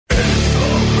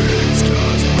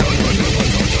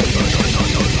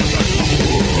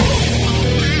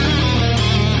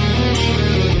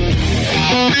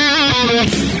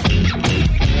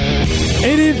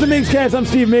MigsCast. I'm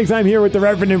Steve Miggs. I'm here with the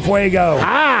Reverend Infuego.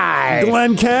 Hi.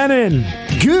 Glenn Cannon.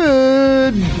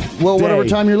 Good. Well, Day. whatever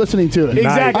time you're listening to it.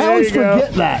 Exactly. I always There you go.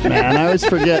 forget that, man. I always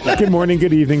forget that. Good morning,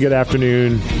 good evening, good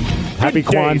afternoon. Happy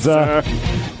Good day, Kwanzaa.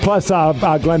 Plus,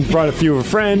 Glenn brought a few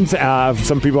friends,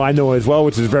 some people I know as well,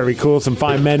 which is very cool. Some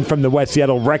fine men from the West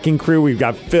Seattle Wrecking Crew. We've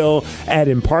got Phil, Ed,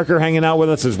 and Parker hanging out with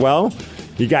us as well.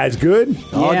 You guys good?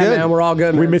 All Yeah, good. man, we're all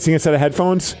good, We man. missing a set of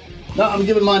headphones? No, I'm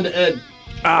giving mine to Ed.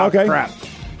 Okay. Crap.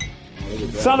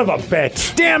 Son of a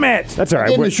bitch. Damn it. That's all right.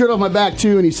 Getting the shirt off my back,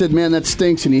 too, and he said, man, that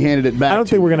stinks, and he handed it back I don't to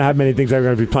think me. we're going to have many things that are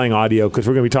going to be playing audio because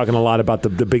we're going to be talking a lot about the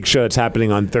big show that's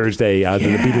happening on Thursday,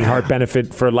 the Beating Heart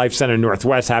Benefit for Life Center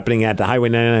Northwest happening at the Highway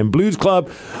 99 Blues Club.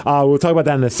 We'll talk about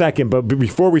that in a second, but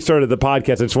before we started the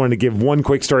podcast, I just wanted to give one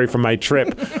quick story from my trip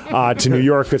to New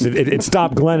York because it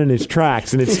stopped Glenn in his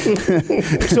tracks. And it's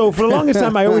so for the longest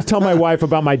time, I always tell my wife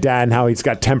about my dad and how he's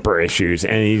got temper issues,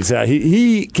 and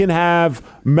he can have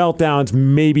meltdowns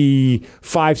maybe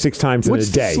 5-6 times What's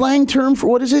in a day. the slang term for,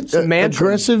 what is it?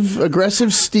 mantra.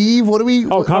 Aggressive Steve? What do we...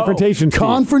 Confrontation Steve.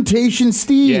 Confrontation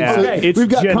Steve. Yeah. So Okay. It's we've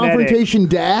got genetic. Confrontation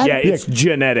Dad. Yeah, it's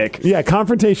genetic. Yeah,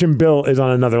 Confrontation Bill is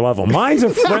on another level. Mine's a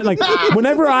friend. Like,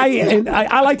 whenever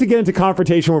I like to get into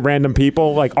confrontation with random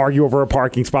people, like argue over a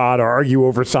parking spot or argue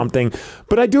over something,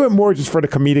 but I do it more just for the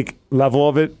comedic level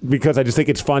of it because I just think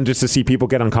it's fun just to see people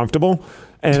get uncomfortable.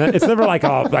 And it's never like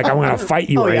I'm going to fight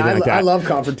you Oh, or yeah, anything like that. I love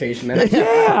confrontation, man.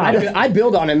 Yeah. I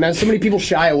build on it, man. So many people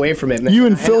shy away from it, man. You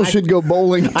and Phil should go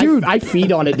bowling. Dude, I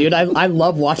feed on it, dude. I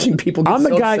love watching people get I'm the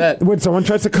so guy upset. when someone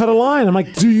tries to cut a line. I'm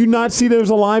like, do you not see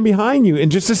there's a line behind you?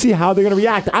 And just to see how they're going to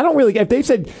react. I don't really. If they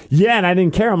said yeah and I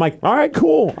didn't care, I'm like, all right,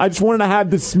 cool. I just wanted to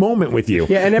have this moment with you.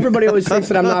 Yeah, and everybody always thinks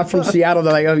that I'm not from Seattle.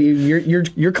 They're like, oh, you're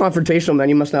confrontational, man.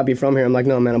 You must not be from here. I'm like,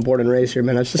 no, man. I'm born and raised here,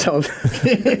 man. That's just how.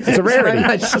 It's a rarity.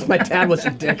 It's just my dad was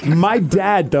a dick. My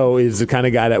dad, though, is the kind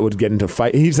of guy that would get into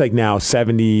fight. He's like now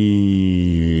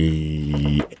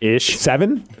 70-ish,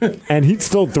 7, and he'd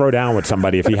still throw down with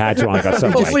somebody if he had to on like a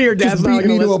subway. Hopefully your dad's Just not beat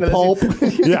me going to a pulp.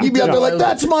 Yeah. He'd be out there like,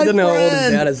 that's my Doesn't know how old his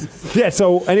dad friend. is. Yeah,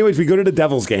 so anyways, we go to the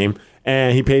Devils game,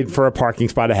 and he paid for a parking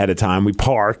spot ahead of time. We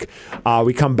park.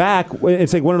 We come back.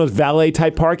 It's like one of those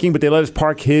valet-type parking, but they let us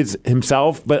park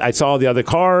himself, but I saw the other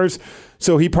cars.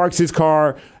 So he parks his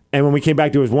car, and when we came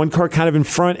back, there was one car kind of in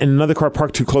front and another car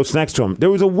parked too close next to him.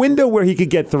 There was a window where he could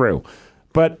get through.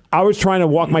 But I was trying to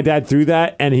walk my dad through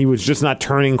that, and he was just not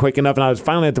turning quick enough. And I was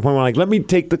finally at the point where I'm like, let me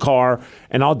take the car,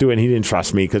 and I'll do it. And he didn't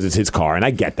trust me because it's his car, and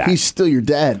I get that. He's still your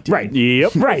dad. Dude. Right.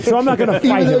 Yep. Right. So I'm not going to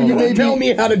fight Even though him. you over may it. be, Tell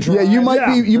me how to drive. Yeah,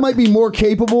 you might be more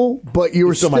capable, but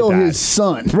you're still my still dad. his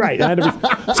son. Right.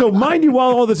 So mind you, while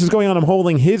all this is going on, I'm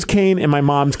holding his cane and my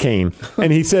mom's cane.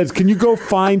 And he says, can you go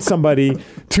find somebody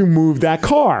to move that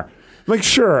car? I'm like,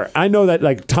 sure. I know that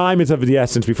like time is of the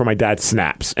essence before my dad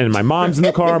snaps. And my mom's in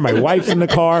the car, my wife's in the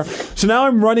car. So now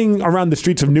I'm running around the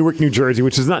streets of Newark, New Jersey,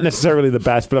 which is not necessarily the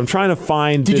best, but I'm trying to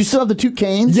find Did you still have the 2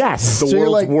 canes? Yes. So The you're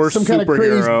world's like worst some kind of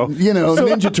superhero. crazy,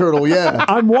 Ninja Turtle, yeah.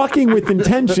 I'm walking with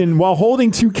intention while holding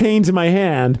 2 canes in my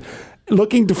hand,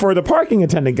 looking for the parking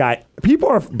attendant guy. People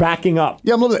are backing up.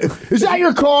 Yeah, I'm looking. Is that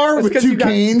your car with 2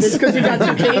 canes? It's because you got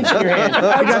 2 canes in your hand.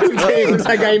 I got 2 canes. It's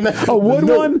like A wood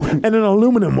one and an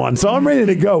aluminum one. So I'm ready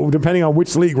to go, depending on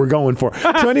which league we're going for.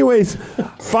 So anyways,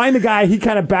 find the guy. He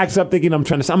kind of backs up thinking I'm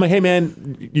trying to... I'm like, hey,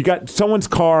 man, you got someone's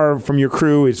car from your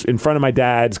crew is in front of my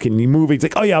dad's. Can you move? He's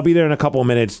like, oh, yeah, I'll be there in a couple of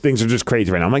minutes. Things are just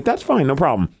crazy right now. I'm like, that's fine. No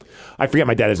problem. I forget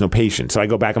my dad has no patience. So I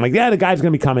go back. I'm like, yeah, the guy's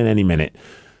going to be coming any minute.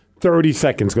 30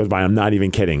 seconds goes by. I'm not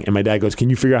even kidding. And my dad goes, can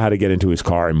you figure out how to get into his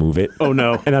car and move it? Oh,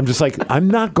 no. And I'm just like, I'm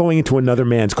not going into another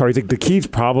man's car. He's like, the key's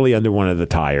probably under one of the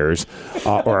tires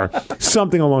or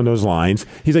something along those lines.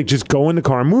 He's like, just go in the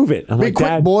car and move it. I'm Be like, quick,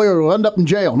 Dad. boy, or you'll end up in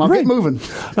jail. Now Right. get moving.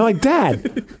 I'm like,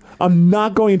 Dad, I'm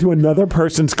not going into another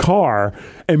person's car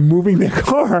and moving their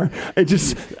car. It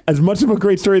just, as much of a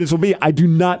great story this will be, I do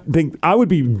not think, I would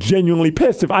be genuinely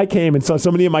pissed if I came and saw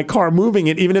somebody in my car moving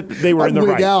it, even if they were in the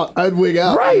right. I'd wig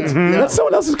out. Right. That's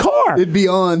someone else's car. It'd be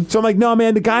on. So I'm like, no,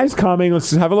 man, the guy's coming. Let's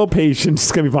just have a little patience.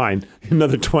 It's going to be fine.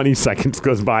 Another 20 seconds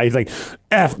goes by. He's like,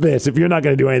 F this. If you're not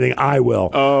going to do anything, I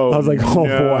will. Oh, I was like, oh,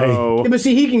 boy. Yeah, but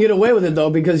see, he can get away with it though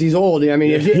because he's old. I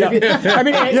mean, if Yeah.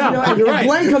 if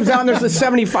Glenn comes out and there's a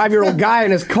 75-year-old guy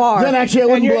in his car, Then actually I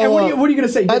wouldn't and blow what up. are you going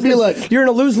to say? I'd be like, you're in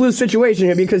a lose-lose situation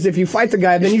here because if you fight the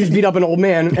guy, then you just beat up an old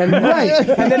man, and and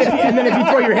then if you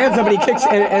throw your hands up and he kicks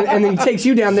and then he takes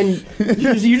you down, then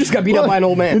you just got beat up by an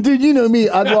old man. Dude, you know me.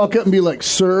 I'd walk up and be like,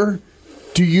 sir,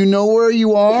 Do you know where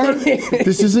you are?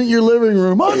 This isn't your living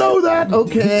room. I know that.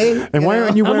 Okay. And why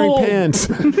aren't you wearing pants?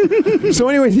 So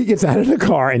anyway, he gets out of the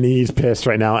car and he's pissed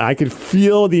right now. And I could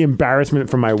feel the embarrassment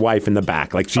from my wife in the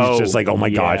back. Like she's just like, oh my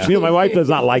gosh. You know, my wife does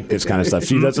not like this kind of stuff.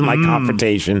 She doesn't like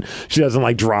confrontation. She doesn't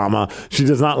like drama. She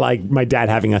does not like my dad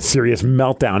having a serious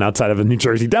meltdown outside of a New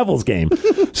Jersey Devils game.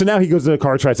 So now he goes to the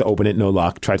car, tries to open it, no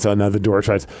luck. Tries to another door,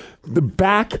 the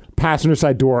back passenger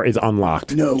side door is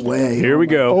unlocked. No way. Here we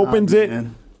go. Opens it,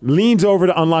 leans over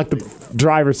to unlock the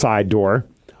driver's side door,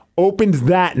 opens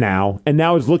that now, and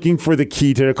now is looking for the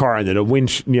key to the car under the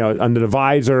winch, under the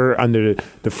visor, under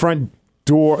the front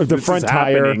door, the front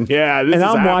tire. Happening. Yeah, this and is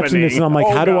I'm watching happening. this, and I'm like,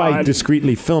 how do I God.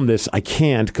 discreetly film this? I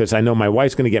can't because I know my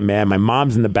wife's going to get mad. My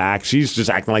mom's in the back. She's just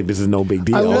acting like this is no big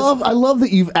deal. I love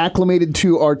that you've acclimated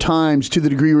to our times to the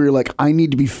degree where you're like, I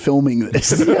need to be filming this.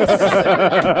 He's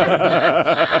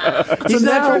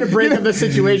not trying to break up the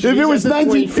situation. If He's it was at this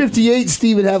point- 1958,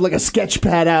 Steve would have like a sketch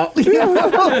pad out. Doing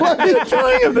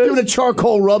a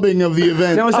charcoal rubbing of the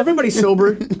event. Now, is everybody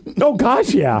sober? Oh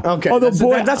gosh, yeah. Okay, Although,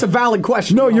 that's a valid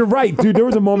question. no, you're right, dude. There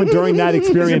was a moment during that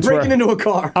experience You're where breaking into a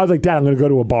car. I was like, Dad, I'm going to go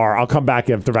to a bar. I'll come back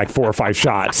after like 4 or 5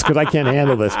 shots because I can't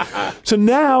handle this. So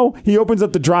now he opens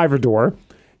up the driver door.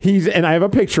 And I have a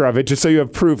picture of it just so you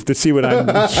have proof to see what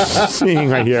I'm seeing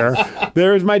right here.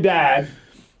 There's my dad.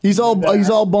 He's all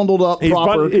bundled up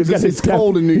proper because it's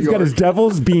cold in New York. He's got his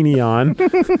Devil's beanie on.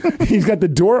 He's got the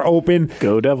door open.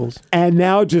 Go Devils. And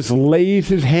now just lays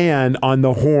his hand on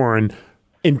the horn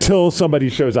until somebody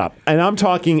shows up. And I'm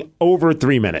talking over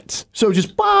 3 minutes. So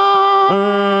just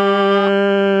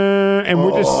And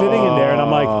we're just sitting in there, and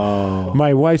I'm like,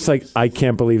 my wife's like, I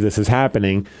can't believe this is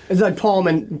happening. It's like palm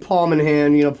in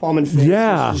hand, palm in face.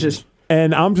 Yeah. It's just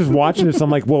And I'm just watching this. I'm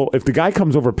like, well, if the guy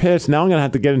comes over pissed, now I'm gonna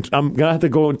have to go. And gonna have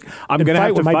fight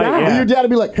to with my fight, dad. yeah. your dad would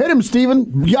be like, hit him,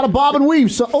 Steven. You got to bob and weave.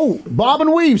 So, bob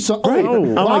and weave. So, Right.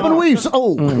 bob and weave.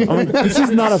 So, I'm like, this is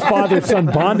not a father-son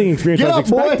bonding experience Get I was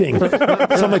up, boy. expecting.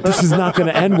 So I'm like, this is not going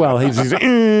to end well. He's No,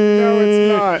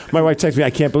 it's not. My wife texts me, I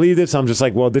can't believe this. I'm just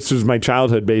like, well, this was my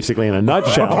childhood basically in a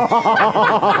nutshell.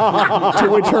 To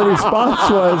which her response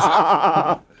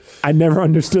was, I never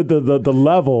understood the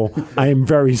level. I am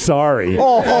very sorry.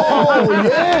 oh,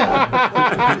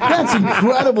 yeah. That's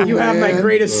incredible, you have my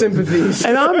greatest sympathies.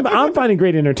 And I'm finding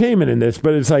great entertainment in this,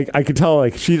 but it's like I could tell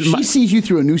like She sees you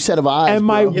through a new set of eyes. and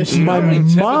my bro. my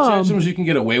mom. Tantrums you can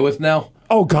get away with now.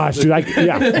 Oh gosh, dude!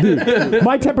 Dude,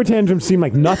 my temper tantrums seem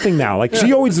like nothing now. Like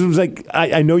she always was like,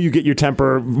 I know you get your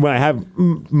temper when I have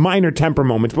minor temper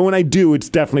moments, but when I do, it's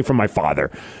definitely from my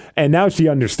father. And now she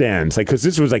understands, like, because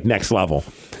this was like next level.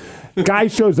 Guy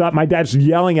shows up, my dad's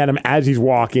yelling at him as he's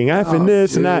walking, and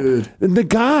this and that. And the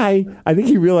guy, I think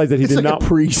he realized that he It's did like not. a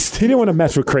priest. He didn't want to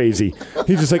mess with crazy.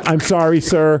 He's just like, I'm sorry,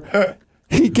 sir.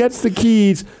 He gets the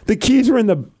keys. The keys were in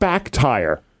the back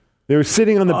tire. They were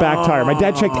sitting on the back tire. My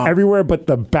dad checked everywhere but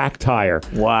the back tire.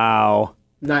 Wow.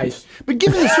 Nice. But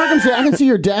given the circumstance, I can see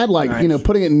your dad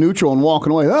putting it in neutral and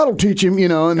walking away. That'll teach him,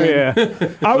 And then, Yeah.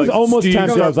 I was almost Steve,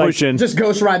 tempted. I was like, pushing. Just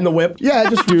ghost riding the whip. Yeah,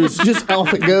 just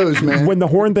off it goes, man. when the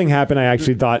horn thing happened, I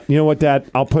actually thought, you know what, Dad?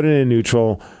 I'll put it in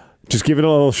neutral. Just give it a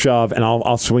little shove, and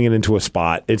I'll swing it into a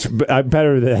spot. It's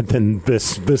better than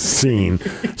this scene.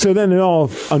 So then it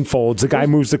all unfolds. The guy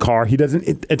moves the car. He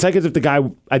doesn't. It's like as if the guy.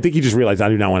 I think he just realized I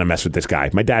do not want to mess with this guy.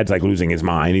 My dad's like losing his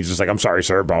mind. He's just like, I'm sorry,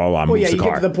 sir. Blah blah blah. Well, Moves yeah, the you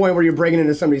car. get to the point where you're breaking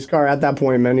into somebody's car. At that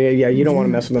point, man, yeah, you don't want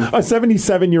to mess with them. A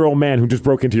 77-year-old man who just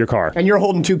broke into your car. And you're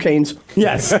holding 2 canes.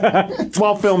 Yes,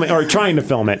 while filming or trying to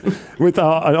film it with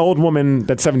an old woman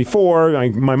that's 74,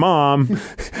 my mom,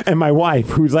 and my wife,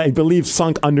 who's I believe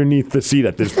sunk underneath the seat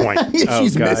at this point.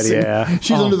 She's God, missing. yeah.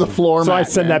 She's under the floor. So I mat,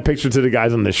 send man. that picture to the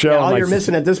guys on the show. All I'm you're like,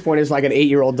 missing at this point is like an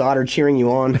 8-year-old daughter cheering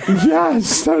you on.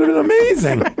 yes, that would have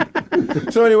been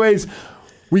amazing. So, anyways,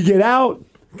 we get out.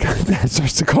 Dad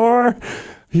starts the car.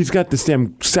 He's got this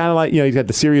damn satellite. He's got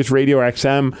the Sirius Radio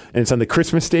XM, and it's on the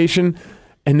Christmas station.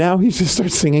 And now he just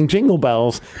starts singing Jingle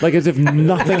Bells like as if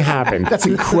nothing happened. That's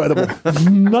incredible.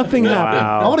 Nothing happened.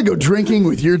 I want to go drinking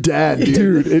with your dad, dude.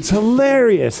 Dude, it's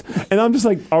hilarious. And I'm just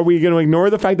like, are we going to ignore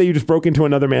the fact that you just broke into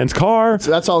another man's car? So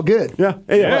that's all good.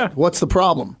 Yeah. What's the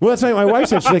problem? Well, that's what my wife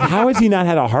said. She's like, how has he not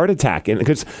had a heart attack? And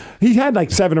because he had like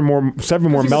seven more He's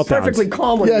meltdowns. perfectly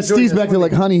calm. When Yeah, he's doing Steve's this. back there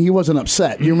like, honey, he wasn't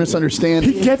upset. You're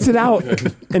misunderstanding. He gets it out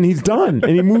and he's done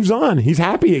and he moves on. He's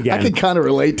happy again. I can kind of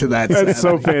relate to that. That's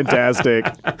so fantastic.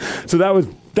 So that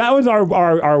was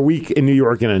our week in New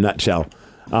York in a nutshell.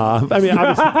 I mean,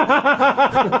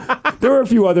 obviously, there were a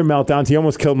few other meltdowns. He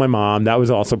almost killed my mom. That was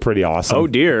also pretty awesome. Oh,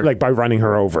 dear. Like by running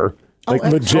her over. Like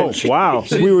legit. Oh, wow.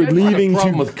 So We were you never had a leaving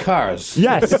problem to- with cars.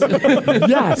 Yes,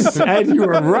 yes, and you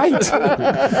were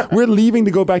right. We're leaving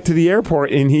to go back to the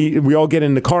airport, and we all get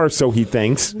in the car, so he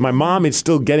thinks. My mom is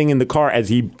still getting in the car as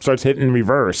he starts hitting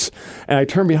reverse, and I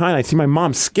turn behind. I see my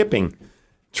mom skipping,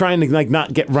 trying to like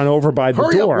not get run over by the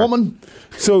Hurry door. up, woman.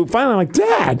 So finally, I'm like,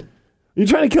 Dad. You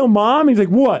trying to kill Mom? He's like,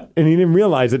 what? And he didn't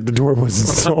realize that the door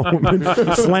wasn't open.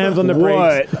 Slams on the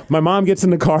brakes. What? My mom gets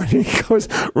in the car and he goes,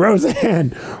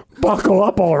 Roseanne, buckle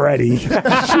up already.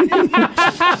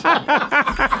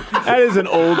 That is an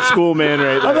old school man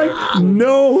right I'm there. like,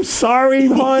 no, sorry,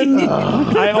 hon.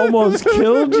 I almost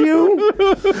killed you.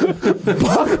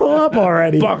 Buckle up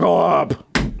already. Buckle up.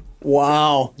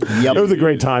 Wow. Yep. It was a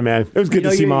great time, man. It was good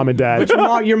to see Mom and Dad.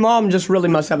 But your mom just really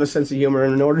must have a sense of humor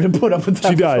in order to put up with that.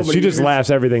 She for does. so She many just years.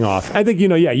 laughs everything off. I think,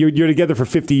 you're together for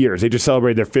 50 years. They just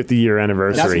celebrated their 50-year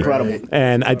anniversary. That's incredible.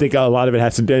 And I think a lot of it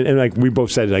has to do, and like we both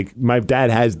said, like my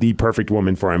dad has the perfect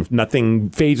woman for him.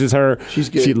 Nothing phases her. She's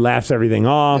good. She laughs everything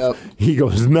off. Yep. He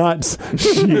goes nuts.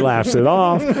 She laughs it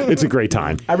off. It's a great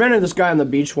time. I ran into this guy on the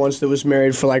beach once that was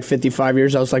married for like 55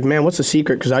 years. I was like, man, what's the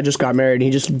secret? Because I just got married. And he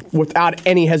just, without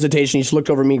any hesitation, he just looked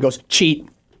over at me and goes, cheat.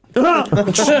 Wow.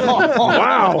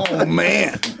 Oh,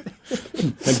 man.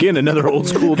 Again, another old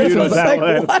school dude on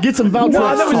that one. Get some Valtrex.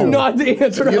 No, that was not the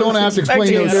answer. You don't have to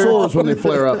explain those sores when they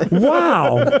flare up.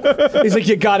 Wow. He's like,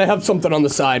 you gotta have something on the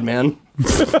side, man.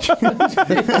 Just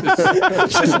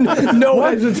no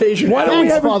hesitation. Why don't we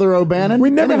Thanks, have Father O'Bannon. We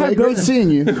never anyway, had great those- seeing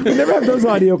you. We never have those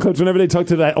audio clips whenever they talk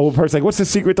to that old person, like, what's the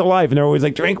secret to life? And they're always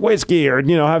like, drink whiskey or,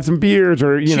 have some beers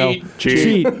or,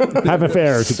 cheat. Have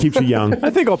affairs. It keeps you young.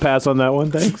 I think I'll pass on that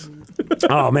one. Thanks.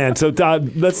 Oh, man. So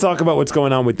let's talk about what's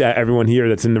going on with everyone here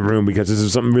that's in the room, because this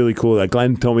is something really cool. Like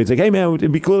Glenn told me, it's like, hey, man,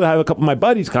 it'd be cool to have a couple of my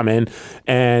buddies come in.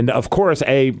 And, of course,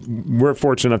 we're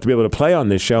fortunate enough to be able to play on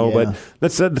this show. Yeah. But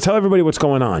let's tell everybody what's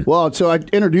going on. Well, so I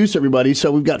introduce everybody.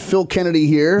 So we've got Phil Kennedy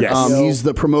here. Yes. He's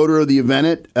the promoter of the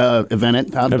event. I don't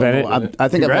know. I think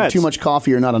I've had Congrats. too much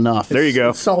coffee or not enough. There you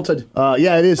go. Salted.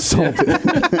 Yeah, it is salted.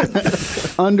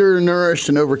 Undernourished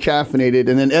and overcaffeinated.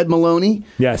 And then Ed Maloney.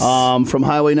 Yes. From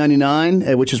Highway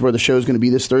 99, which is where the show's going to be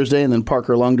this Thursday. And then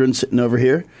Parker Lundgren sitting over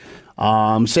here.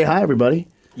 Say hi, everybody.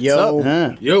 Yo. What's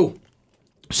up? Yeah. Yo.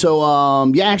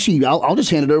 So, actually, I'll just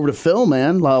hand it over to Phil,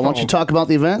 man. Why don't you talk about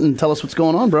the event and tell us what's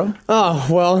going on, bro? Oh,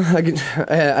 well,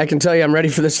 I can tell you I'm ready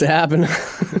for this to happen.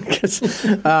 'Cause,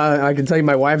 I can tell you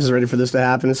my wife is ready for this to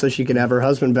happen so she can have her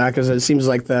husband back, because it seems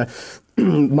like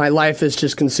my life is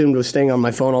just consumed with staying on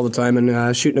my phone all the time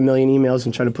and shooting a million emails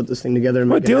and trying to put this thing together. And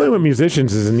Well, make it dealing with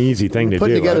musicians is an easy thing to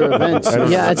Putting do. together events.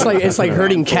 Yeah, it's like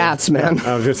herding cats, man.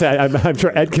 I was going to say, I'm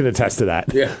sure Ed can attest to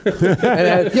that. Yeah.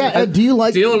 Yeah, Ed, do you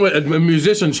like... Dealing with a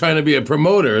musician trying to be a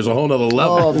promoter is a whole nother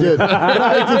level. Oh, dude.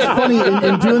 It's funny,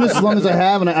 in doing this as long as I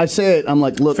have, and I say it, I'm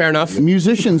like, look. Fair enough.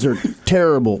 Musicians are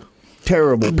terrible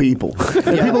people.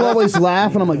 And people always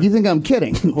laugh, and I'm like, you think I'm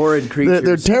kidding? Horrid creatures.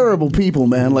 They're terrible people,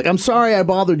 man. Like, I'm sorry I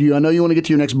bothered you. I know you want to get to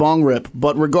your next bong rip,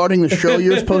 but regarding the show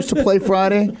you're supposed to play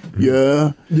Friday,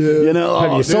 yeah. You know,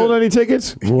 Have you sold any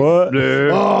tickets? What?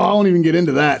 Oh, I won't even get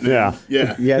into that. Yeah.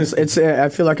 Yeah. Yeah, it's I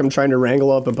feel like I'm trying to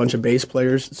wrangle up a bunch of bass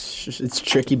players. It's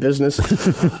tricky business.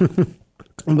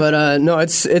 But no,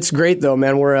 it's great though,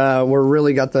 man. We're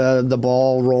really got the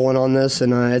ball rolling on this,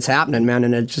 and it's happening, man.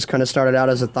 And it just kind of started out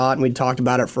as a thought, and we talked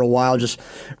about it for a while, just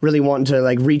really wanting to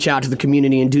like reach out to the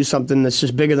community and do something that's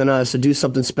just bigger than us, to do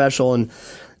something special,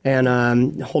 and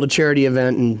hold a charity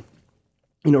event, and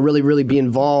really be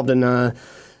involved. And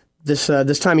this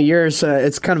time of year is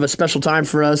it's kind of a special time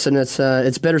for us, and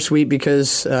it's bittersweet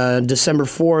because December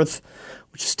 4th,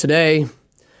 which is today,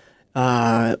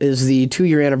 is the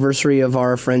 2-year anniversary of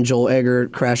our friend Joel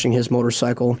Eggert crashing his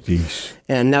motorcycle. Jeez.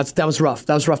 And that was rough.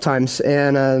 That was rough times.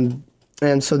 And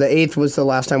so the 8th was the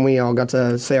last time we all got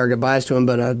to say our goodbyes to him.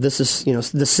 But this is,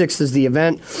 the 6th is the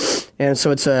event. And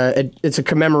so it's a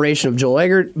commemoration of Joel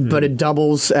Eggert, but it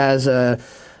doubles as a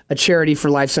charity for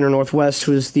Life Center Northwest,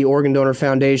 who is the organ donor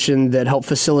foundation that helped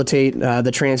facilitate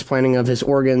the transplanting of his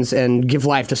organs and give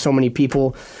life to so many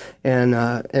people, and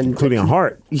Including a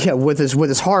heart. yeah, with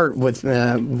his heart, with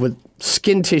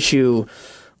skin tissue,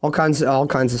 all kinds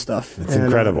of stuff. It's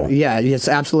incredible. Yeah, it's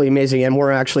absolutely amazing. And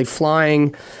we're actually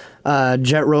flying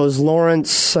Jet Rose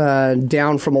Lawrence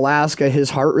down from Alaska, his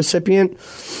heart recipient.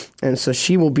 And so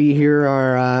she will be here.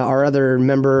 Our other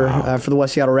member for the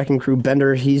West Seattle Wrecking Crew,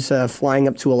 Bender, he's flying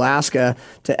up to Alaska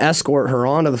to escort her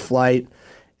onto the flight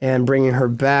and bringing her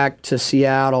back to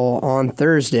Seattle on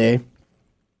Thursday.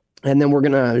 And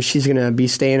then she's gonna be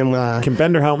staying in. Can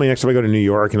Bender help me next time I go to New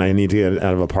York and I need to get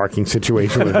out of a parking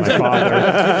situation with my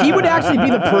father? He would actually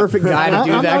be the perfect guy to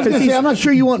do that. I'm not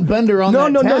sure you want Bender on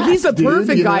that. No. He's the dude,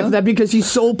 perfect guy for that because he's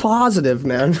so positive,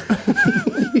 man.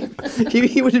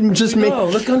 he would just make. Oh,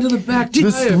 look under the back.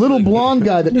 This little blonde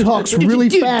guy that talks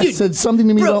really fast said something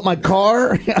to me about my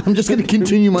car. I'm just going to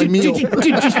continue my meal.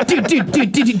 Dude,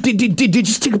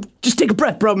 just take a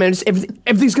breath, bro, man.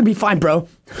 Everything's gonna be fine, bro.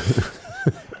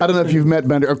 I don't know if you've met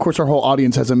Bender. Of course, our whole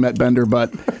audience hasn't met Bender,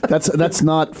 but that's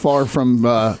not far from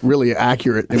really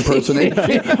accurate impersonation.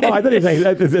 I thought he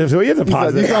is a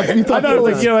positive. I thought it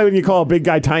was like, when you call a big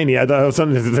guy tiny, I thought it was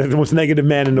something the most negative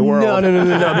man in the world. No.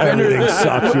 Everything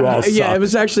sucks. You all suck. Yeah, it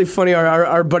was actually funny.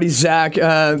 Our buddy Zach,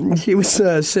 he was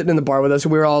sitting in the bar with us,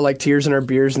 and we were all like tears in our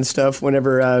beers and stuff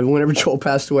whenever Joel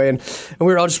passed away, and we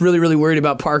were all just really, really worried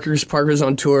about Parker's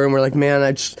on tour, and we're like, man,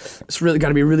 it's really got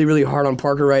to be really, really hard on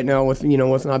Parker right now with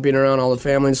not being around all the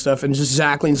family and stuff. And just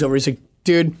Zach leans over. He's like,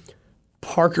 dude,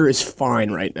 Parker is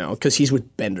fine right now because he's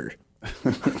with Bender.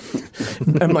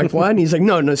 I'm like, what? And he's like,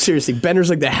 no, seriously. Bender's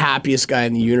like the happiest guy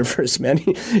in the universe, man.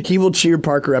 He will cheer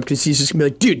Parker up because he's just gonna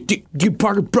be like, dude,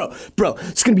 Parker, bro,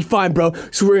 it's gonna be fine, bro.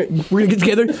 So we're gonna get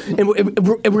together and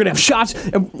we're gonna have shots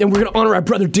and we're gonna honor our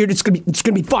brother, dude. It's gonna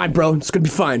be fine, bro. It's gonna be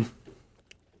fine.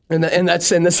 And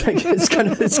that's like, it's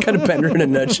kind of Bender in a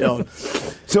nutshell.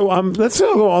 So let's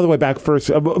go all the way back first,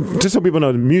 just so people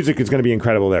know the music is going to be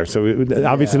incredible there. So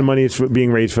obviously the money is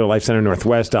being raised for the Life Center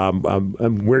Northwest.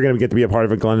 We're going to get to be a part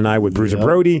of it, Glenn and I, with Bruiser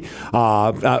Brody,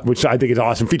 which I think is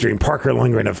awesome, featuring Parker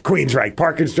Lundgren of Queensryche.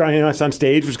 Parker's joining us on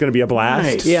stage, which is going to be a blast.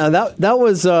 Nice. Yeah, that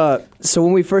was so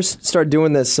when we first started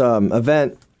doing this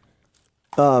event.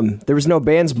 There was no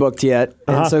bands booked yet,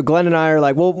 and so Glenn and I are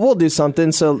like, "Well, we'll do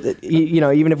something." So,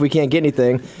 even if we can't get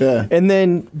anything, And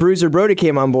then Bruiser Brody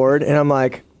came on board, and I'm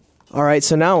like, "All right,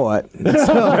 so now what?" So, I'm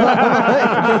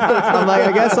like,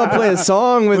 "I guess I'll play a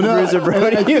song with Bruiser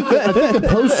Brody." I think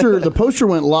the poster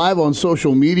went live on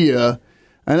social media.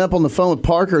 I ended up on the phone with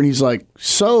Parker, and he's like,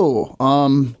 "So,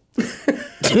 what's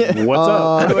up?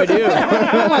 What do I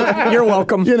do? You're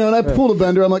welcome. and I pulled a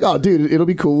Bender. I'm like, oh, dude, it'll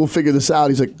be cool. We'll figure this out.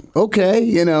 He's like,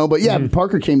 okay, but yeah,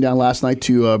 Parker came down last night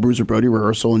to Bruiser Brody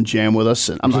rehearsal and jam with us.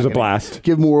 And I'm Which was not a blast.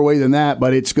 Give more away than that,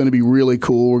 but it's going to be really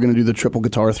cool. We're going to do the triple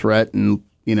guitar threat and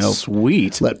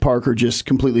Sweet. let Parker just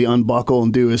completely unbuckle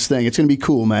and do his thing. It's going to be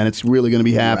cool, man. It's really going to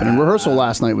be happening. Rehearsal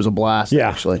last night was a blast,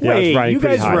 actually. Yeah, Wait, it was running you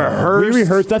pretty guys high. rehearsed? We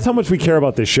rehearsed. That's how much we care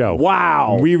about this show.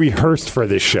 Wow. We rehearsed for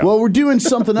this show. Well, we're doing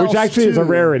something else, which actually is a too.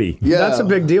 rarity. Yeah. That's a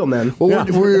big deal, man. Well,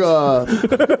 we're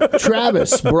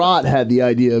Travis Brott had the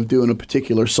idea of doing a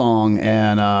particular song,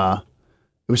 and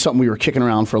it was something we were kicking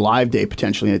around for Live Day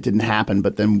potentially, and it didn't happen.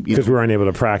 But then Because we weren't able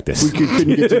to practice. we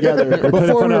couldn't get together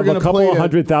before we were going to play a couple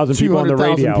 100,000 people on the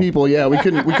 200,000 radio. people. Yeah, we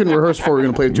couldn't rehearse before we were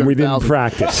going to play 200,000. We didn't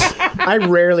practice. I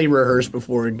rarely rehearse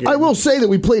before a gig. I will say that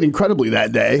we played incredibly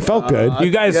that day. Felt good.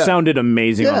 You guys sounded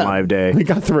amazing on Live Day. We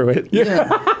got through it. Yeah.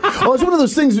 Oh, it's one of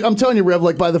those things. I'm telling you, Rev.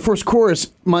 Like by the first chorus,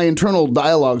 my internal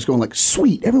dialogue's going like,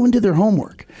 "Sweet, everyone did their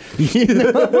homework." Well,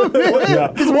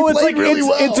 it's like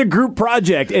it's a group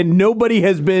project, and nobody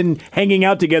has been hanging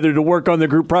out together to work on the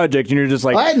group project, and you're just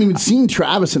like, I hadn't even seen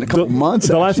Travis in a couple months.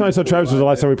 The last time I saw Travis was the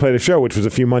last time we played a show, which was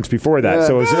a few months before that.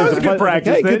 So it was a good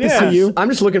practice. Hey, good then, to yeah. see you. I'm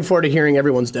just looking forward to hearing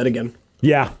Everyone's Dead again.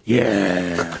 Yeah.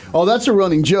 Oh, that's a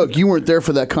running joke. You weren't there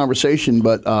for that conversation,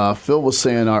 but Phil was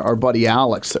saying our buddy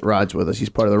Alex that rides with us, he's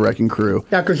part of the Wrecking Crew.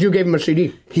 Yeah, because you gave him a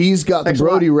CD. He's got the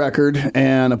Brody record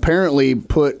and apparently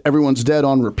put Everyone's Dead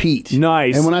on repeat.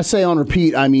 Nice. And when I say on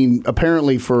repeat, I mean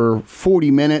apparently for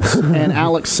 40 minutes and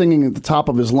Alex singing at the top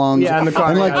of his lungs. Yeah, in the car.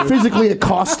 And like physically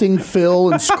accosting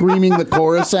Phil and screaming the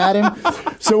chorus at him.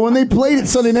 So when they played it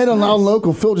Sunday night on Loud and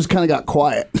Local, Phil just kind of got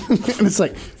quiet. And it's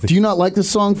like, do you not like this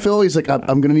song, Phil? He's like,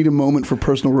 I'm going to need a moment for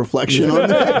personal reflection on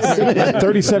this.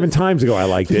 37 times ago, I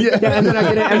liked it. Yeah. And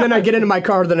then I get into my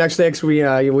car the next day because we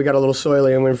got a little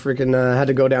soily and we freaking had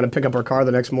to go down and pick up our car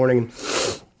the next morning.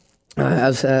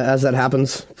 As that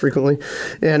happens frequently,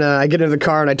 and I get into the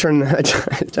car and I turn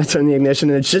the ignition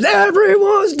and it's just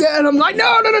Everyone's Dead. I'm like,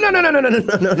 no.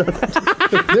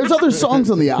 There's other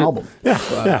songs on the album.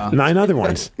 Yeah, 9 other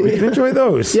ones. We can enjoy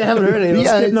those. Yeah, I haven't heard any.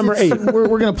 Skip number 8. We're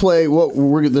going to play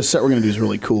the set we're going to do is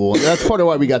really cool. That's part of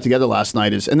why we got together last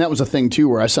night and that was a thing too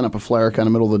where I sent up a flare kind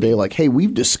of middle of the day like, hey,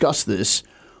 we've discussed this.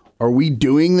 Are we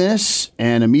doing this?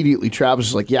 And immediately Travis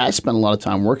was like, yeah, I spent a lot of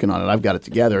time working on it. I've got it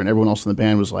together. And everyone else in the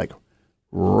band was like,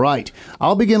 Right.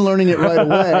 I'll begin learning it right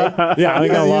away. Yeah, I'm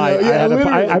not gonna lie. Yeah,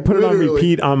 I put it on literally.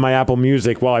 repeat on my Apple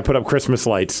Music while I put up Christmas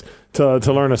lights to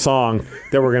learn a song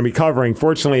that we're going to be covering.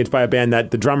 Fortunately, it's by a band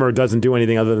that the drummer doesn't do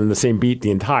anything other than the same beat the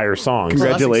entire song.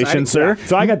 Congratulations, sir.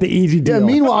 So I got the easy Yeah, deal.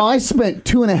 meanwhile, I spent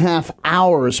 2.5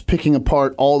 hours picking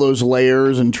apart all those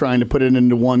layers and trying to put it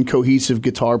into one cohesive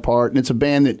guitar part. And it's a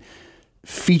band that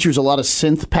features a lot of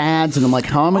synth pads, and I'm like,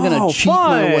 how am I going to cheat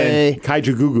my fun. way?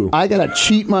 Kaiju Goo Goo. I got to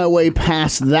cheat my way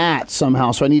past that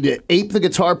somehow. So I need to ape the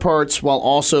guitar parts while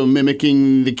also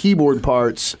mimicking the keyboard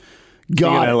parts. You're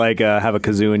going to have a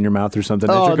kazoo in your mouth or something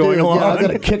as you're going along. Yeah, I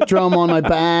got a kick drum on my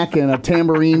back and a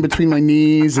tambourine between my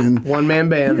knees, and One-man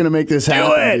band. We're gonna make this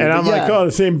happen. And I'm like, Yeah. oh,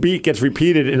 the same beat gets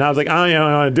repeated. And I was like, I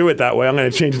don't want to do it that way. I'm going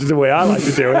to change it to the way I like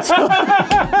to do it.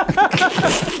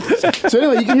 So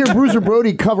anyway, you can hear Bruiser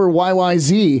Brody cover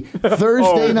YYZ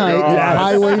Thursday night at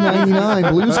Highway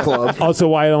 99 Blues Club. Also,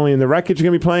 Wyatt Only in the Wreckage are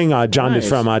going to be playing. John is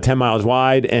from 10 Miles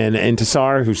Wide, and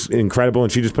Intisar, who's incredible,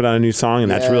 and she just put out a new song,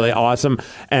 and that's really awesome.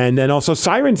 And then also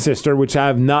Siren Sister, which I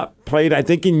have not played, I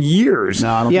think, in years. No,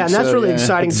 I don't Yeah, think and that's so, really yeah.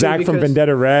 exciting. Zach too, from because-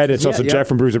 Vendetta Red. It's Yeah, also yeah. Jeff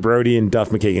from Bruiser Brody and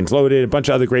Duff McKagan's Loaded. A bunch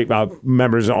of other great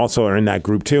members also are in that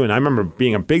group too. And I remember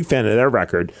being a big fan of their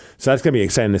record. So that's going to be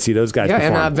exciting to see those guys Yeah,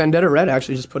 perform. and Vendetta Red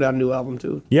actually just put out a new album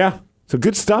too. Yeah. So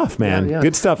good stuff, man. Yeah.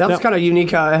 Good stuff. That was Now- kind of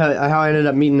unique how I ended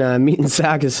up meeting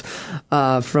Zach is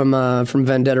from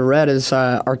Vendetta Red. Is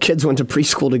our kids went to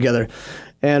preschool together,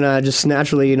 and just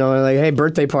naturally, like, hey,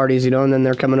 birthday parties, and then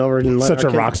they're coming over and let such our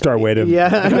a kids- rock star way to.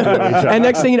 Yeah. And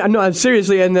next thing you know, no,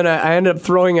 seriously, and then I ended up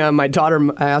throwing my daughter.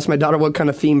 I asked my daughter what kind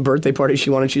of themed birthday party she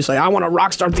wanted. She's like, I want a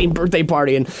rock star themed birthday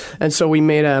party, and so we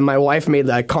made. My wife made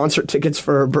concert tickets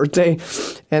for her birthday,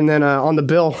 and then on the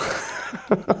bill.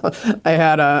 I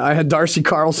had Darcy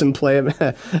Carlson play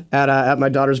at my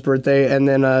daughter's birthday, and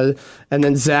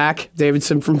then Zach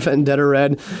Davidson from Vendetta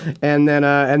Red, and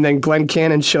then Glenn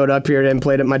Cannon showed up here and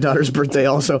played at my daughter's birthday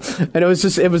also, and it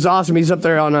was awesome. He's up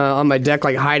there on my deck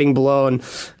like hiding below and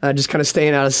just kind of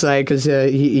staying out of sight because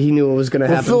he knew what was going to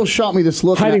Well, happen. Phil shot me this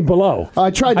look. Hiding below.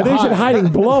 I tried to I think you said hide.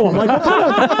 hiding below. I'm like, what kind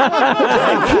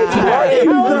of kids party are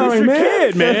you throwing, man?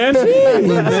 Kid, man.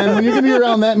 Man, when you're going to be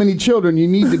around that many children, you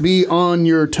need to be on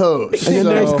your toes. And then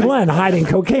there's So- Glenn hiding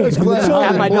cocaine from Glenn the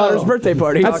children. at my Whoa. daughter's birthday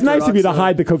party. That's nice of you to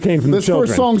hide the cocaine from the This children.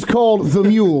 first song's called The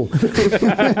Mule.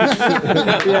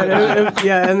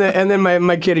 Yeah, and then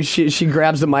my kid, she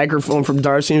grabs the microphone from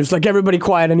Darcy and was like, everybody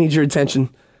quiet, I need your attention.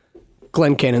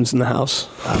 Glenn Cannon's in the house.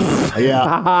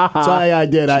 Yeah. So I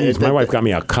did. Jeez, my wife got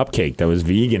me a cupcake that was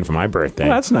vegan for my birthday. Oh,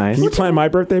 that's nice. Can you plan my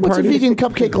birthday What's a party? vegan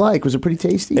cupcake like? Was it pretty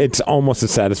tasty? It's almost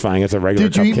as satisfying as a regular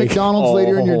Did you eat cupcake. McDonald's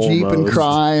later in your Jeep and Almost.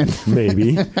 cry?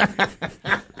 Maybe.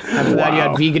 After that, you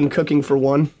had vegan cooking for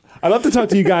one. I'd love to talk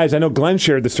to you guys. I know Glenn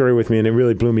shared the story with me, and it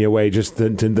really blew me away, just the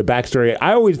backstory.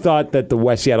 I always thought that the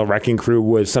West Seattle Wrecking Crew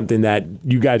was something that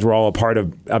you guys were all a part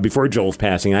of before Joel's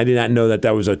passing. I did not know that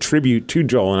was a tribute to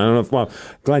Joel. And I don't know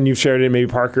if, Glenn, you've shared it, maybe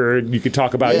Parker, you could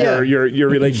talk about Yeah. your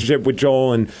relationship with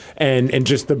Joel and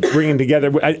just the bringing together.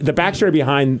 The backstory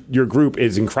behind your group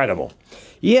is incredible.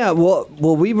 Yeah, well,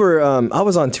 we were. I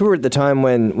was on tour at the time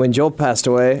when Joel passed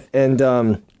away,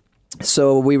 and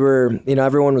so we were.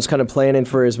 Everyone was kind of planning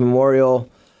for his memorial,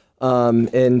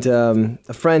 and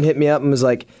a friend hit me up and was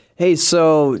like, "Hey,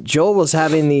 so Joel was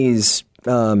having these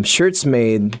shirts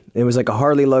made. It was like a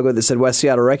Harley logo that said West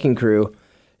Seattle Wrecking Crew,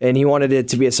 and he wanted it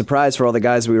to be a surprise for all the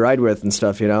guys we ride with and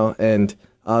stuff, And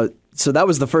so that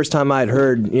was the first time I'd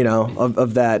heard,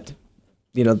 of that,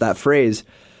 that phrase,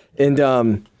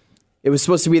 and. It was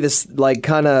supposed to be this like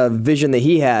kind of vision that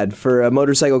he had for a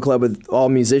motorcycle club with all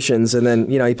musicians, and then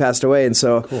he passed away, and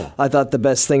so I thought the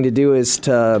best thing to do is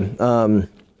to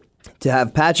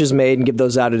have patches made and give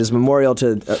those out at his memorial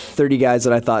to 30 guys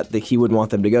that I thought that he would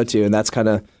want them to go to, and that's kind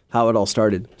of how it all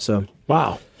started. So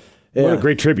Wow. Yeah. What a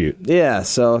great tribute. yeah,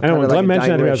 so I know when kinda Glenn like a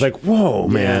mentioned that to me, I was dying like, whoa,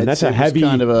 man, that's a it was heavy.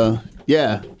 kind of a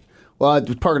yeah. Well,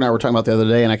 Parker and I were talking about the other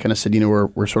day, and I kind of said,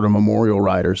 we're sort of memorial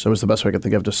riders. So it was the best way I could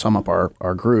think of to sum up our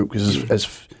group. Because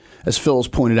as Phil's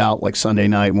pointed out, like Sunday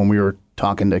night when we were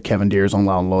talking to Kevin Deers on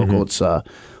Loud and Local, it's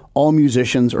all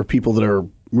musicians or people that are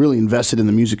really invested in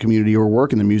the music community or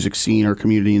work in the music scene or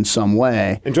community in some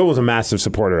way. And Joel was a massive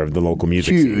supporter of the local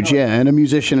music scene. Huge, yeah, and a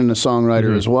musician and a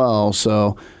songwriter as well.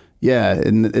 So, yeah,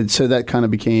 and so that kind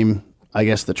of became, I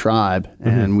guess, the tribe,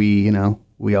 and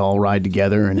we all ride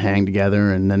together and hang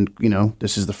together, and then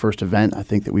this is the first event I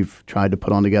think that we've tried to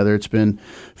put on together. It's been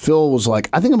Phil was like,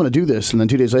 I think I'm going to do this, and then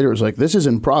 2 days later it was like, this is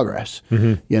in progress,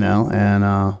 and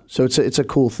so it's a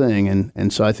cool thing,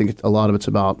 and so I think a lot of it's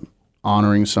about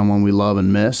honoring someone we love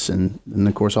and miss, and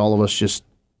of course all of us just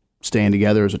staying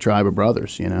together as a tribe of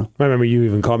brothers, you know. I remember you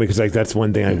even called me because like that's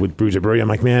one thing with Bruiser Brody. I'm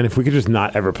like, man, if we could just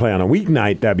not ever play on a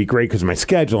weeknight, that'd be great because of my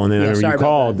schedule. And then I remember you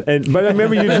called, but I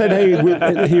remember you said,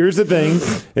 hey, here's the thing,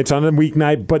 it's on a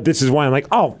weeknight, but this is why. I'm like,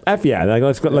 oh, f yeah, like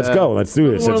let's go, let's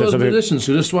do this. One of those musicians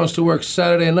who just wants to work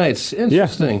Saturday nights.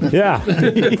 Interesting. Yeah.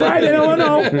 Friday,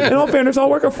 no. In all fairness, I'll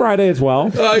work a Friday as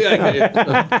well. Oh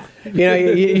yeah.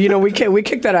 You know, we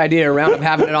kicked that idea around of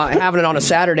having it on a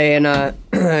Saturday, and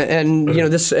you know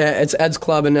this it's Ed's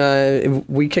club, and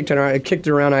we kicked it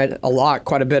around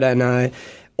quite a bit, and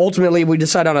ultimately we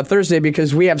decided on a Thursday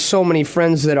because we have so many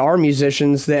friends that are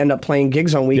musicians that end up playing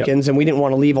gigs on weekends, and we didn't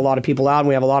want to leave a lot of people out. And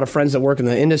we have a lot of friends that work in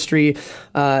the industry,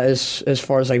 as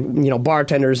far as like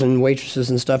bartenders and waitresses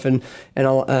and stuff, and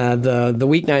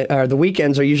the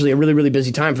weekends are usually a really really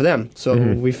busy time for them. So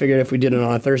we figured if we did it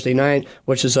on a Thursday night,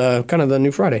 which is kind of the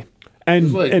new Friday.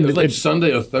 And it was like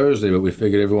Sunday or Thursday, but we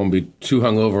figured everyone would be too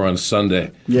hungover on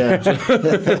Sunday. Yeah.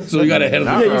 So we got to head.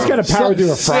 Yeah, you just got to power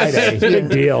through a Friday. Big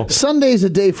deal. Sunday's a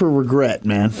day for regret,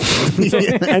 man.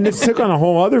 And it took on a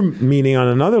whole other meaning on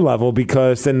another level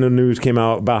because then the news came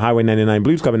out about Highway 99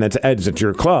 Blues Club, and that's Ed's at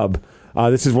your club.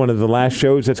 This is one of the last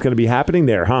shows that's going to be happening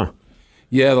there, huh?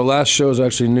 Yeah, the last show is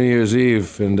actually New Year's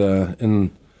Eve,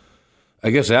 and I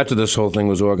guess after this whole thing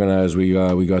was organized, we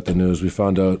got the news. We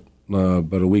found out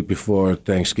about a week before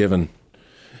Thanksgiving.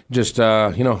 Just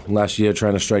last year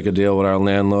trying to strike a deal with our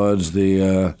landlords,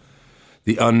 the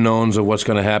unknowns of what's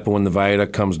going to happen when the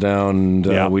viaduct comes down,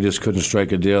 and we just couldn't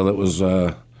strike a deal that was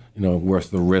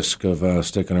worth the risk of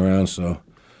sticking around.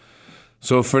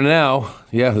 So for now,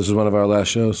 this is one of our last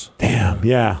shows. Damn,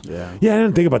 yeah. I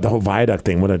didn't think about the whole viaduct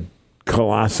thing. What a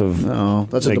colossal. No,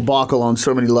 that's a debacle on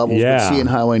so many levels. Yeah. Seeing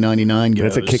Highway 99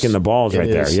 goes. That's a kick in the balls right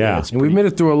there. Yeah. And we've made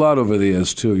it through a lot over the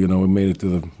years too. We made it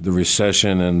through the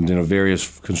recession and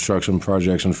various construction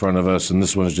projects in front of us. And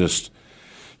this one's just,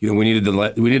 we needed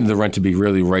the rent to be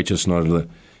really righteous in order to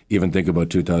even think about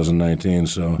 2019.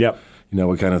 So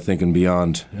we're kind of thinking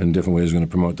beyond in different ways. We're going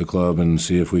to promote the club and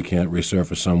see if we can't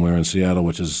resurface somewhere in Seattle,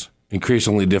 which is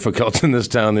increasingly difficult in this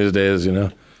town these days.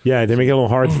 Yeah, they make it a little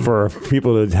hard for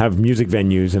people to have music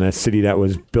venues in a city that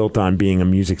was built on being a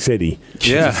music city.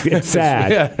 Yeah. It's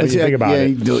sad when you think about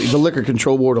it. The Liquor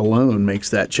Control Board alone makes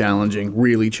that challenging,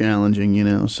 really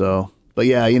challenging, so. But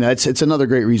it's another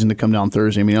great reason to come down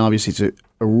Thursday. I mean, obviously it's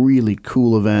a really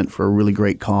cool event for a really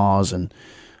great cause. And,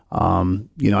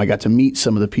 I got to meet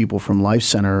some of the people from Life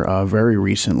Center very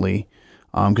recently.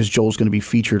 Because Joel's going to be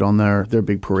featured on their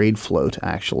big parade float,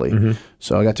 actually.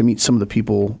 So I got to meet some of the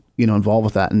people, involved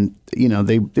with that. And,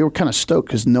 they were kind of stoked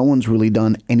because no one's really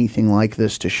done anything like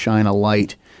this to shine a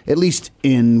light, at least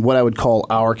in what I would call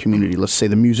our community, let's say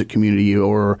the music community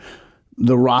or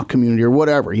the rock community or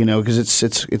whatever, because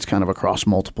it's kind of across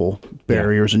multiple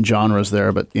barriers and genres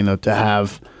there. But, to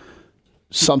have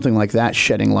something like that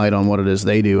shedding light on what it is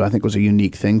they do, I think was a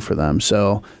unique thing for them.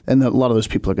 So, and a lot of those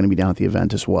people are going to be down at the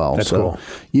event as well. That's cool.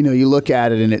 You look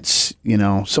at it and it's,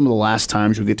 some of the last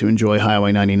times we get to enjoy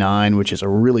Highway 99, which is a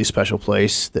really special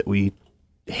place that we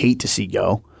hate to see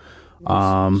go.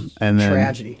 And then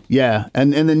tragedy. Yeah.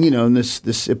 And then, in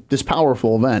this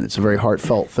powerful event, it's a very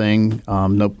heartfelt thing.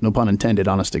 No pun intended,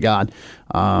 honest to God.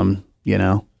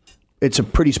 It's a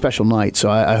pretty special night, so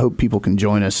I hope people can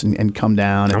join us and come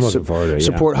down. I'm looking forward to it.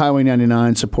 Support Highway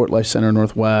 99, support Life Center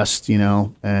Northwest,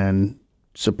 and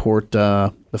support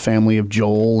the family of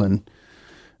Joel and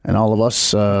all of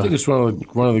us. I think it's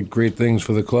one of the great things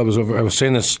for the club is over. I was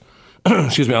saying this,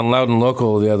 on Loud and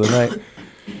Local the other night.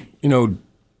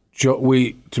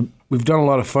 We've done a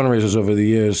lot of fundraisers over the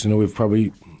years. We've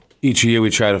probably each year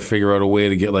we try to figure out a way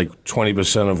to get like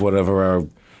 20% of whatever our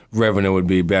revenue would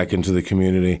be back into the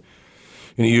community.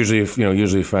 And it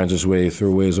usually finds its way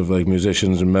through ways of like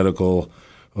musicians and medical,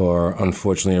 or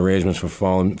unfortunately arrangements for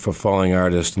falling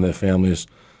artists and their families.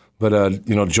 But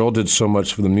Joel did so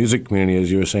much for the music community,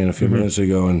 as you were saying a few minutes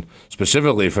ago, and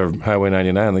specifically for Highway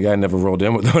 99. The guy never rolled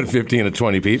in without 15 or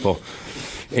 20 people.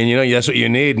 And that's what you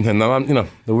need. And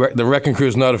the wrecking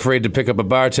crew's not afraid to pick up a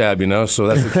bar tab. So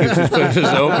that's what keeps these places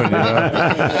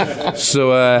open.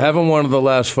 So having one of the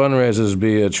last fundraisers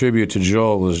be a tribute to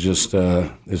Joel is just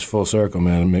is full circle,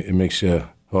 man. It makes you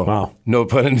wow. No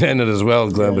pun intended as well,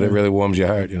 Glenn, but it really warms your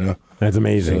heart. That's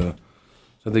amazing.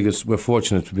 So I think we're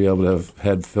fortunate to be able to have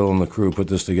had Phil and the crew put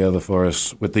this together for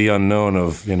us with the unknown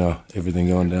of everything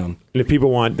going down. And if people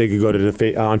want, they could go to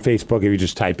on Facebook. If you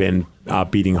just type in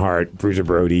Beating Heart, Bruiser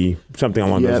Brody, something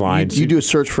along those lines. You do a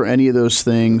search for any of those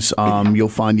things, you'll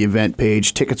find the event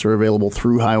page. Tickets are available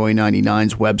through Highway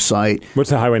 99's website. What's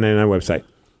the Highway 99 website?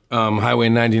 Highway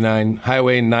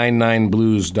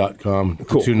 99blues.com.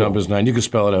 Cool, Two numbers 9. You can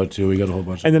spell it out too. We got a whole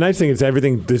bunch. And the nice thing is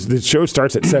everything. The show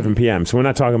starts at 7 p.m. So we're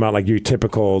not talking about like your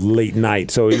typical late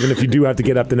night. So even if you do have to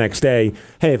get up the next day,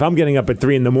 hey, if I'm getting up at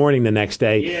 3 a.m. the next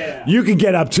day, you can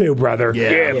get up too, brother.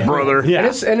 Yeah. brother.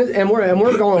 Yeah. And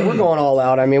we're going all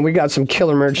out. I mean, we got some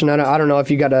killer merch, and I don't know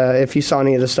if you saw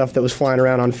any of the stuff that was flying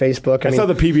around on Facebook. I saw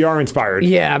the PBR inspired.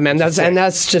 Yeah, man,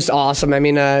 that's just awesome. I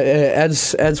mean,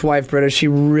 Ed's wife Britta, she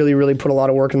really put a lot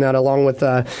of work in that, along with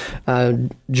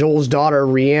Joel's daughter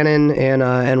Rhiannon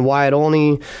and Wyatt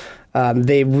Olney.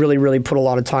 They really put a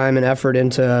lot of time and effort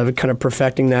into kind of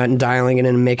perfecting that and dialing it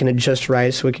in and making it just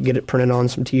right so we could get it printed on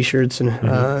some T-shirts, and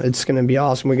it's going to be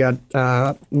awesome. We got,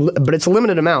 but it's a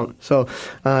limited amount, so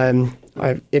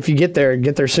if you get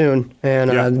there soon,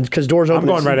 and because doors open.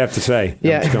 I'm going right after say.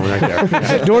 Yeah, I'm just going right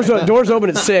there. Doors open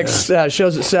at 6.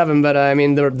 Shows at 7, but I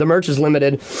mean the merch is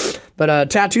limited.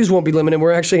 But tattoos won't be limited.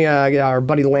 We're actually our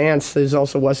buddy Lance, who's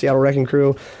also West Seattle Wrecking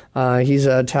Crew. He's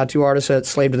a tattoo artist at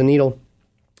Slave to the Needle.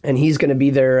 And he's going to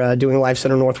be there doing Life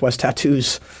Center Northwest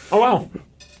tattoos. Oh, wow.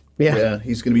 Yeah,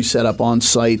 he's going to be set up on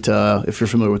site if you're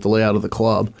familiar with the layout of the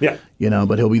club. Yeah.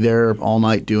 But he'll be there all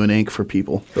night doing ink for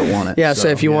people that want it. Yeah, so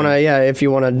if you want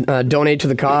to donate to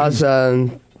the cause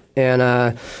and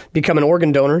become an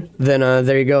organ donor, then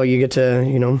there you go. You get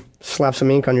to, slap some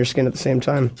ink on your skin at the same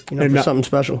time, for something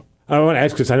special. I want to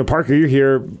ask, because I know, Parker, you're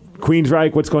here.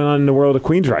 Queensryche, what's going on in the world of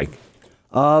Queensryche?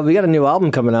 We got a new album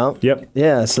coming out. Yep.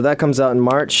 Yeah, so that comes out in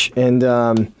March, and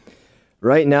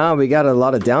right now we got a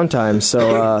lot of downtime.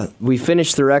 So we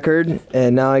finished the record,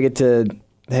 and now I get to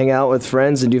hang out with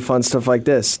friends and do fun stuff like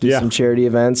this. Do some charity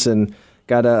events, and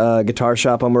got a guitar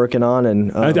shop I'm working on.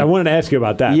 And I wanted to ask you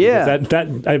about that. Yeah.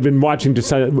 That I've been watching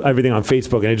just everything on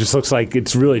Facebook, and it just looks like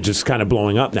it's really just kind of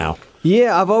blowing up now.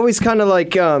 Yeah, I've always kind of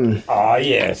like... Oh,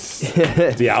 yes.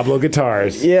 Diablo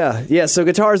guitars. Yeah. So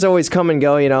guitars always come and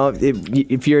go,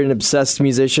 If you're an obsessed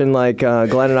musician like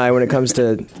Glenn and I, when it comes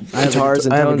to guitars and tones,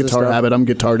 I have a guitar habit. I'm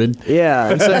guitarded.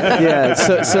 Yeah.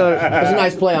 So That's a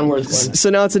nice play on words, Glenn.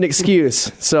 So now it's an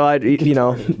excuse. So I,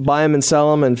 buy them and sell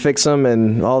them and fix them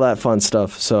and all that fun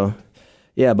stuff. So,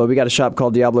 yeah. But we got a shop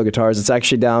called Diablo Guitars. It's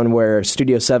actually down where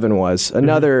Studio 7 was.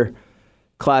 Another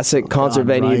classic concert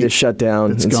venue just shut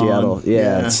down in Seattle.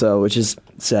 Yeah. So, which is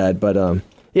sad, but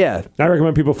yeah. I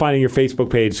recommend people finding your Facebook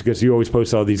page, because you always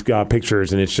post all these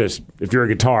pictures, and it's just, if you're a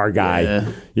guitar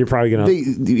guy, you're probably going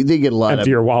to... They get a lot empty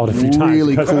your wallet a few times.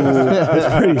 Really cool.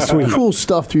 It's pretty sweet. Cool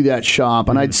stuff through that shop.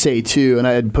 And I'd say, too, and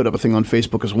I had put up a thing on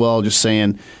Facebook as well, just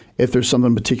saying, if there's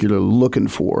something particular looking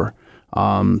for,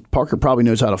 Parker probably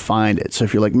knows how to find it. So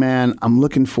if you're like, man, I'm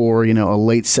looking for, a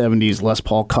late 70s Les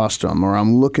Paul custom, or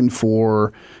I'm looking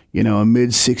for, a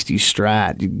mid 60s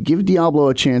Strat, give Diablo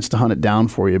a chance to hunt it down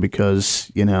for you, because,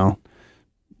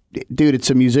 dude, it's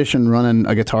a musician running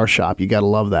a guitar shop. You got to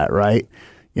love that, right?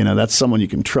 That's someone you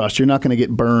can trust. You're not going to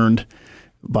get burned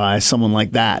by someone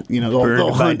like that,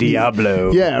 Burned by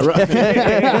Diablo. Yeah, right. right.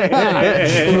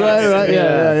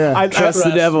 Yeah. I trust the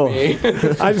devil.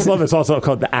 I just love it's also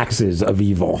called the Axes of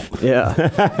Evil. Yeah.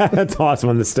 That's awesome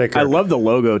on the sticker. I love the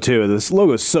logo too. This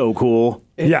logo's so cool.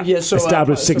 Yeah. So,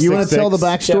 established 666. You want to tell the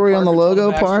backstory on the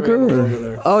logo,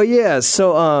 Parker? Oh yeah.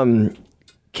 So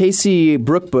Casey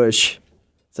Brookbush.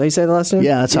 Is that how you say the last name?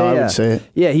 Yeah, that's how I would say it.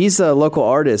 Yeah, he's a local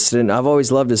artist, and I've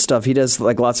always loved his stuff. He does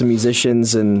like lots of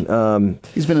musicians, and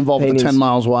he's been involved with the 10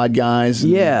 Miles Wide guys.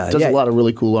 Does a lot of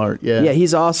really cool art. Yeah,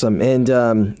 he's awesome.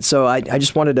 And so I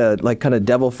just wanted to like kind of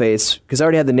devil face, because I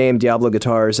already had the name Diablo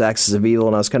Guitars, Axis of Evil,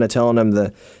 and I was kind of telling him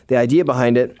the idea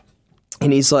behind it.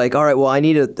 And he's like, all right, well, I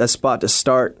need a spot to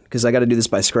start, because I got to do this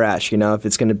by scratch. If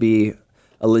it's going to be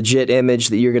a legit image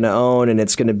that you're going to own and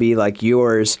it's going to be like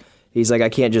yours, he's like, I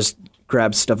can't just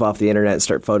grab stuff off the internet and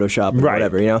start photoshopping or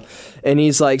whatever, And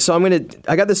he's like, so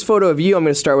I got this photo of you I'm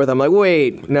going to start with. I'm like,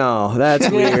 wait, no, that's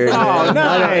weird. Oh,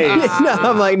 nice. No,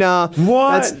 I'm like, no.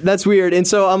 What? That's weird. And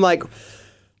so I'm like,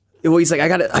 well, he's like, I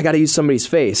got to use somebody's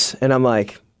face. And I'm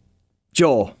like,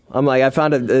 Joel. I'm like, I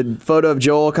found a photo of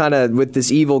Joel kind of with this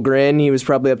evil grin. He was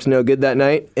probably up to no good that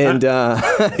night, and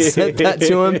I sent that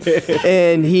to him,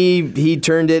 and he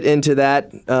turned it into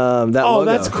that logo. Oh,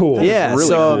 that's cool. Yeah, that's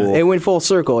really cool. It went full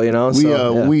circle, I'll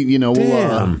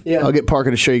get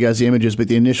Parker to show you guys the images, but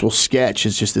the initial sketch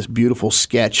is just this beautiful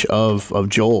sketch of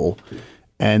Joel.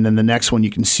 And then the next one, you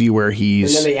can see where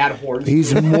he's... And then they add horns.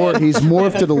 He's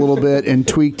morphed it a little bit and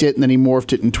tweaked it, and then he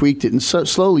morphed it and tweaked it. And so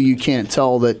slowly you can't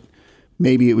tell that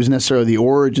maybe it was necessarily the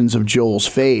origins of Joel's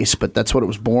face, but that's what it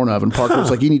was born of. And Parker was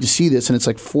like, you need to see this. And it's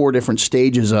like 4 different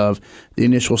stages of the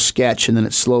initial sketch and then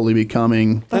it's slowly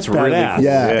becoming. That's really cool.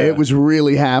 Yeah, it was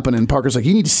really happening. Parker's like,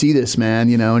 you need to see this, man,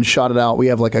 and shot it out. We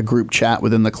have like a group chat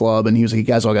within the club, and he was like, you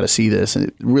guys all got to see this. And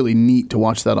it's really neat to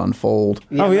watch that unfold.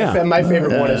 My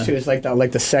favorite one is too. It's like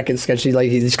the second sketch.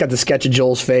 He's got the sketch of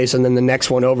Joel's face, and then the next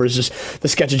one over is just the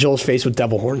sketch of Joel's face with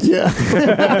devil horns. Yeah.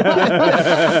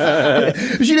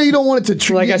 But you don't want it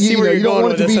to I see where you don't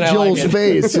want it to be Joel's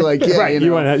face. You're like,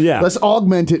 let's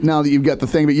augment it now that you've got the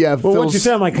thing. But yeah, well, once you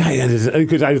said, I'm like,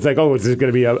 because I was like, oh, is this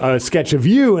going to be a sketch of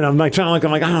you? And I'm like, I'm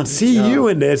like, I don't see you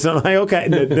in this. And I'm like, okay.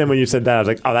 And then when you said that, I was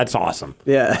like, oh, that's awesome.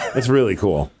 Yeah, it's really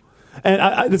cool.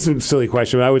 And this is a silly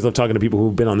question, but I always love talking to people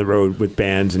who've been on the road with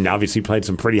bands and obviously played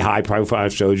some pretty high-profile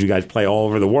shows. You guys play all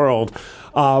over the world.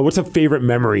 What's a favorite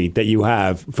memory that you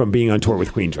have from being on tour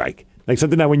with Queensryche? Like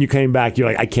something that when you came back, you're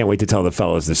like, I can't wait to tell the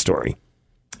fellas this story.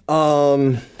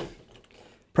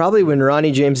 Probably when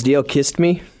Ronnie Jame Dio kissed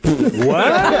me.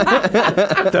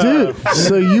 What? Dude,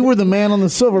 so you were the man on the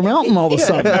Silver Mountain all of a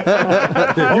sudden.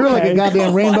 You were like a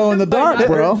goddamn rainbow in the dark,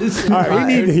 bro. All right,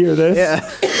 we need to hear this. Yeah.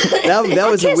 That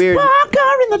was a weird...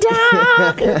 in the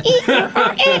dark.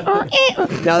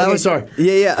 No, that was... Sorry.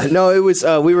 Yeah. No, it was...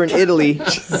 we were in Italy.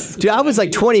 Dude, I was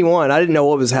like 21. I didn't know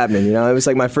what was happening, It was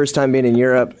like my first time being in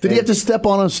Europe. Did he have to step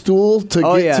on a stool to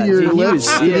get to your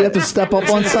lips? Did he have to step up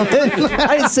on something?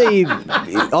 I didn't say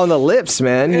on the lips,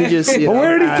 man. He just...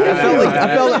 Where did he kiss you? I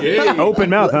felt like open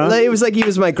mouth, huh? It was like he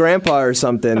was my grandpa or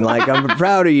something. Like, I'm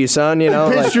proud of you, son.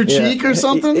 Pinch your cheek or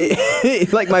something?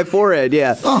 Like my forehead,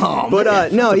 yeah. Oh,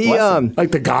 but no, he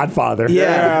like the Godfather.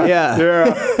 Yeah.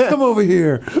 Come over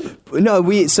here.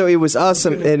 No, so it was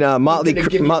awesome in Motley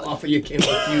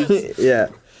Crue. Yeah,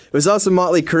 it was awesome.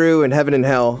 Motley Crue and Heaven and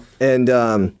Hell and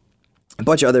a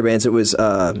bunch of other bands. It was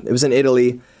in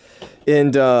Italy.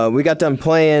 And we got done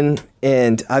playing,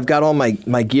 and I've got all my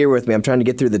gear with me. I'm trying to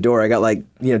get through the door. I got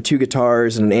 2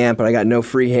 guitars and an amp, and I got no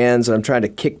free hands, and I'm trying to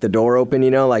kick the door open,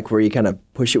 like where you kind of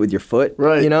push it with your foot,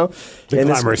 right? The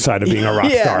glamorous side of being a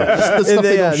rock star. The stuff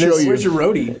they don't show you. Where's your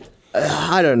roadie?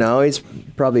 I don't know. He's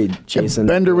probably chasing.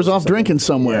 Bender was off drinking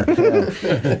somewhere.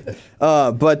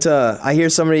 But I hear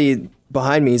somebody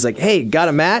behind me. He's like, "Hey, got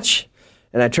a match?"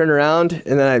 And I turn around,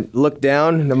 and then I look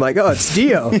down, and I'm like, oh, it's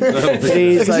Dio.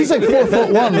 he's like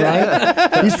 4'1",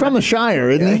 right? He's from the Shire,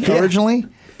 isn't he, originally?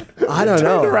 I don't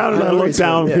know. Turn around and I look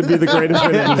down could be the greatest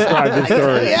way to describe this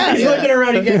story. Yeah, he's looking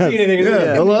around, he can't see anything.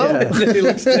 Hello? Yeah. He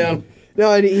looks down.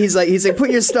 No, and he's like, put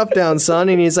your stuff down, son.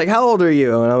 And he's like, how old are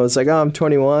you? And I was like, oh, I'm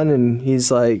 21. And he's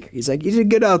like, you did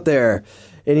good out there.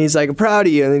 And he's like, I'm proud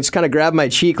of you. And he just kind of grabbed my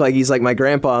cheek like he's like my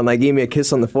grandpa and gave me a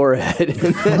kiss on the forehead.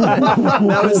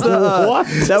 That was the... what?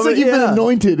 It's like you've been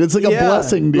anointed. It's like a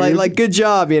blessing, dude. Like good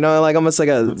job, like almost like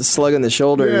a slug in the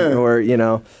shoulder or,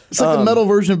 It's like the metal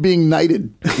version of being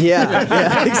knighted.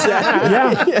 Yeah, exactly.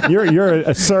 Yeah, you're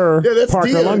a Sir that's Parker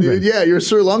Dio, Lundgren. dude. Yeah, you're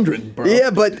Sir Lundgren, bro. Yeah,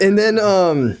 and then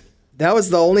that was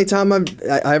the only time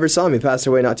I ever saw him. He passed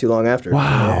away not too long after.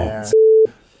 Wow. Yeah.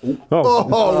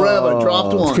 Oh, Rev, I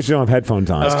dropped one. Because you don't have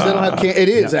headphones on. That's because I don't have cans. It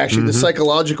is, actually. The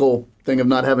psychological thing of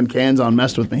not having cans on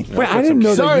messed with me. Wait, I didn't know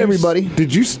that. Sorry, everybody.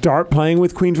 Did you start playing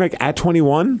with Queensryche at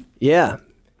 21? Yeah.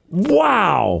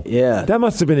 Wow. Yeah. That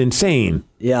must have been insane.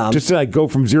 Yeah. Just to go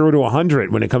from 0 to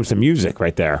 100 when it comes to music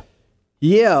right there.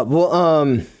 Yeah, well,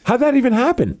 How'd that even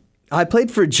happen? I played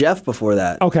for Jeff before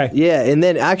that. Okay. Yeah, and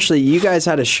then actually you guys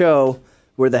had a show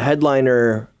where the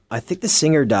headliner, I think the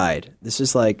singer died. This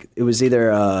is it was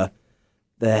either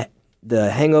the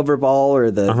Hangover Ball or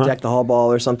the Deck the Hall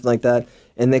Ball or something like that.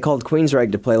 And they called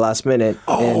Queensryche to play last minute.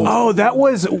 Oh, that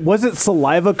was it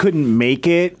Saliva couldn't make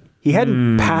it? He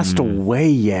hadn't passed away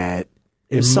yet.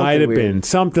 It might have been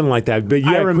something like that. But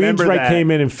yeah, Queensryche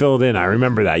came in and filled in. I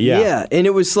remember that. Yeah. Yeah, and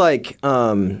it was I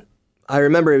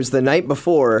remember it was the night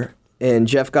before, and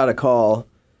Jeff got a call,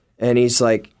 and he's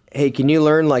like, hey, can you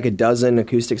learn a dozen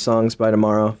acoustic songs by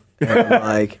tomorrow? And I'm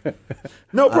like,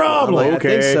 no problem. I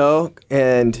think so.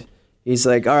 And he's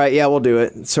like, all right, yeah, we'll do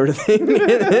it, sort of thing.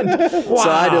 So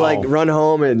I had to run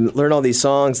home and learn all these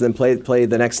songs, and then play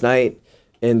the next night.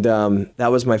 And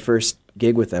that was my first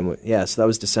gig with them. Yeah, so that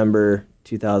was December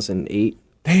 2008.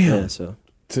 Damn. Yeah, so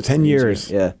 10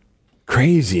 years. Yeah.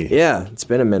 Crazy. Yeah, it's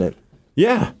been a minute.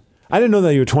 Yeah. I didn't know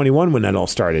that you were 21 when that all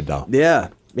started, though. Yeah.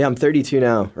 Yeah, I'm 32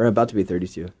 now, or about to be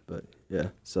 32. But yeah,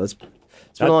 so it's been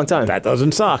a long time. That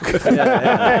doesn't suck.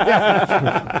 Yeah.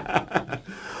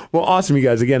 Well, awesome, you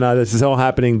guys. Again, this is all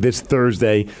happening this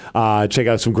Thursday. Check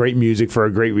out some great music for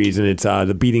a great reason. It's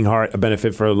the Beating Heart, a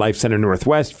benefit for Life Center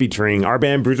Northwest, featuring our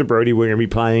band, Bruiser Brody. We're going to be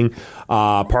playing.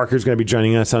 Parker's going to be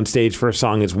joining us on stage for a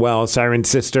song as well. Siren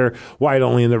Sister, Wide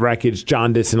Only in the Wreckage,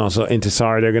 Jaundice, and also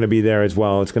Intisar. They're going to be there as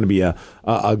well. It's going to be a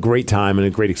great time and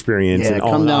a great experience. Yeah, and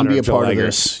all come down and be a Joel part of Egger.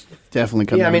 this. Definitely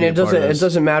come Yeah, I down mean, and be a part of it this.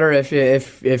 doesn't matter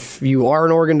if you are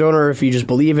an organ donor, or if you just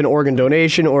believe in organ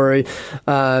donation, or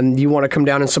you want to come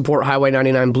down and support Highway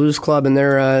 99 Blues Club and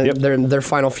their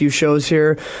final few shows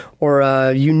here,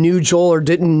 or you knew Joel or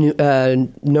didn't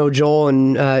know Joel,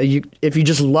 and if you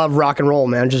just love rock and roll,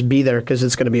 man, just be there because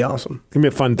it's going to be awesome. It's going to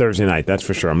be a fun Thursday night, that's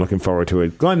for sure. I'm looking forward to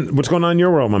it. Glenn, what's going on in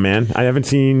your world, my man? I haven't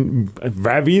seen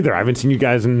Rav either. I haven't seen you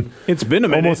guys in It's been a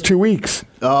minute. almost 2 weeks.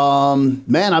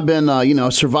 Man, I've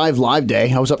been, survived Live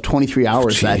Day. I was up 23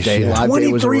 hours that day. yeah. Live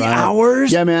Day was a 23 riot.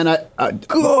 hours? Yeah, man.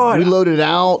 We loaded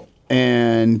out,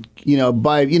 and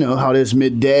by how it is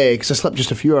midday, because I slept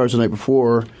just a few hours the night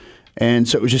before, and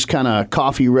so it was just kind of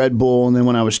coffee, Red Bull, and then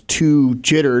when I was too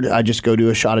jittered, I just go do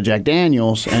a shot of Jack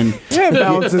Daniels and Yeah, it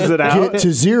balances it out. get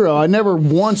to zero. I never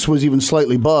once was even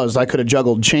slightly buzzed. I could have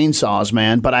juggled chainsaws,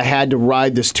 man, but I had to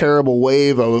ride this terrible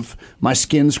wave of my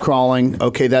skin's crawling.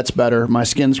 Okay, that's better. My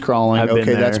skin's crawling. I've been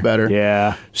Okay, there. that's better.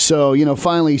 Yeah. So,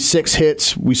 finally 6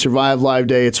 hits. We survived Live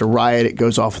Day. It's a riot. It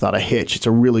goes off without a hitch. It's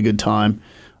a really good time.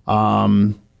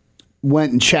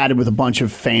 Went and chatted with a bunch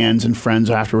of fans and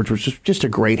friends afterwards, which was just a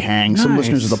great hang. Some Nice.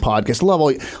 listeners of the podcast. Love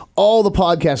all the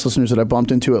podcast listeners that I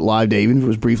bumped into at Live Day, even if it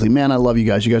was briefly. Man, I love you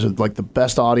guys. You guys are like the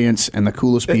best audience and the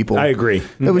coolest people. I agree.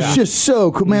 It was just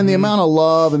so cool, man. The amount of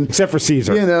love and Except for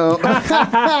Caesar.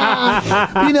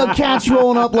 cats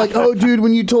rolling up like, oh, dude,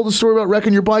 when you told the story about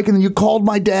wrecking your bike, and then you called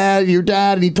your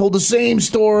dad, and he told the same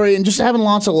story, and just having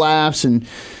lots of laughs, and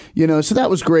so that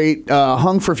was great.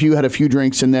 Hung for a few, had a few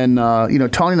drinks, and then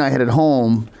Tony and I headed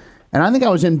home, and I think I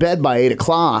was in bed by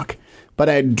 8:00. But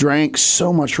I had drank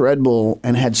so much Red Bull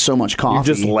and had so much coffee.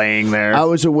 You're just laying there. I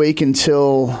was awake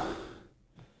until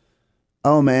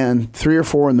 3 or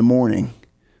 4 in the morning.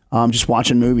 Just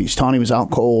watching movies. Tawny was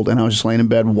out cold, and I was just laying in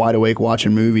bed wide awake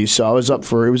watching movies. So I was up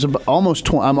for, it was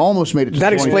almost, I'm almost made it to That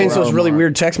the explains 24-hour those really mark.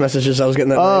 weird text messages I was getting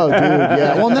that Oh, night. dude,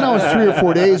 yeah. Well, and then I was 3 or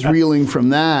 4 days reeling from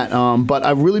that. But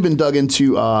I've really been dug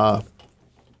into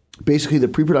basically the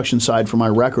pre-production side for my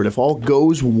record. If all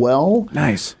goes well,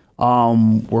 Nice.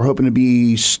 we're hoping to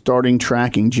be starting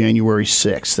tracking January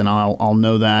 6th, and I'll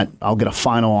know that. I'll get a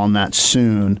final on that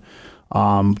soon.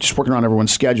 Just working on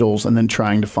everyone's schedules and then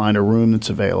trying to find a room that's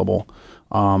available.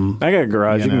 I got a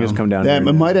garage. You can just come down That here.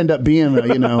 it might end up being,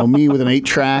 me with an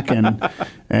 8-track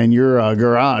and your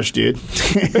garage, dude.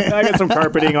 I got some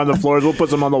carpeting on the floors. We'll put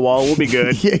some on the wall. We'll be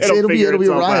good. Yeah, it'll be figure a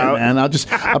itself riot, out. man.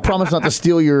 I promise not to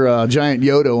steal your giant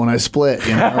Yoda when I split.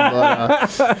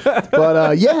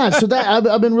 But yeah, so that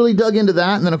I've been really dug into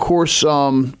that, and then of course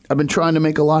I've been trying to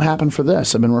make a lot happen for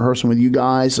this. I've been rehearsing with you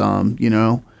guys,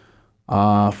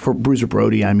 for Bruiser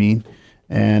Brody, I mean,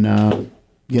 and.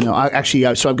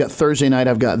 So I've got Thursday night,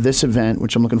 I've got this event,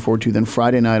 which I'm looking forward to. Then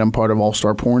Friday night, I'm part of All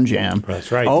Star Porn Jam. That's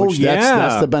right. Oh, Which- yeah.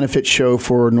 That's the benefit show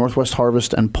for Northwest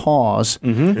Harvest and Pause.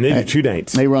 And they do 2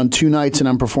 nights. They run 2 nights, and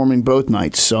I'm performing both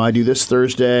nights. So I do this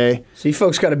Thursday. So you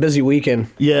folks got a busy weekend.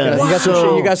 Yeah.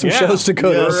 You got some Yeah. shows to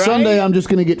go Yeah, to. Sunday, I'm just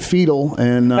going to get fetal,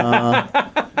 and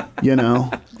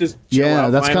Just chill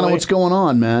out that's kind of finally. what's going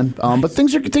on, man. But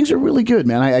things are really good,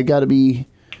 man. I got to be,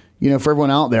 for everyone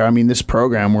out there. I mean, this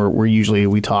program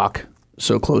we talk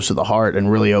so close to the heart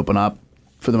and really open up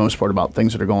for the most part about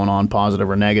things that are going on, positive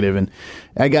or negative. And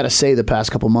I got to say, the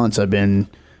past couple months, I've been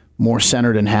more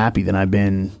centered and happy than I've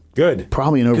been Good.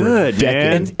 probably in over a Good,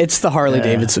 decade. man. It's the Harley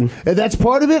Davidson. And that's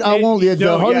part of it. I won't. Yeah, the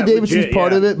no, Harley yeah, Davidson's legit,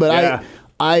 part yeah. of it, but Yeah.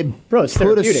 I Bro, it's put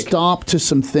a therapeutic. stop to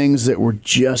some things that were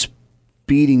just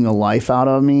beating the life out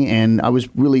of me, and I was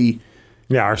really.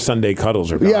 Yeah, our Sunday cuddles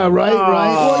are gone. Yeah, right.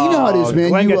 Well, you know how it is, man.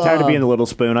 Glenn You, got tired of being the little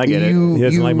spoon. I get it. you- He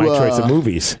doesn't like my choice of uh,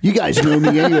 movies. You guys know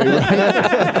me anyway,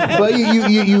 right? But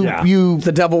Yeah.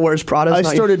 The Devil Wears Prada. I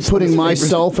started putting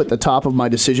myself at the top of my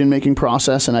decision-making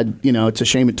process, and it's a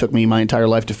shame it took me my entire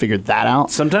life to figure that out.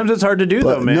 Sometimes it's hard to do,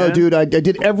 But though, man. no, dude, I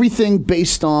did everything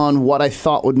based on what I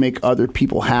thought would make other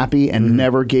people happy, and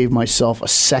never gave myself a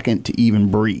second to even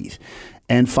breathe.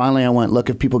 And finally, I went, look,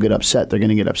 if people get upset, they're going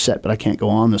to get upset, but I can't go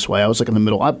on this way. I was like in the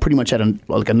middle. I pretty much had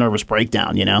a nervous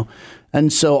breakdown,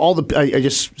 And so I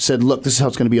just said, look, this is how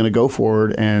it's going to be on a go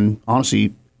forward. And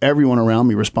honestly, everyone around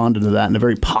me responded to that in a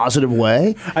very positive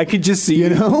way. I could just see you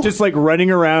just like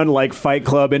running around like Fight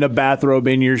Club in a bathrobe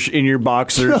in your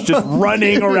boxers, just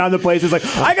running around the place. It's like,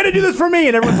 I got to do this for me,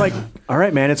 and everyone's like, all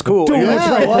right, man, it's cool.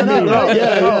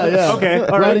 Yeah. Okay,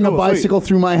 all right, riding cool, a bicycle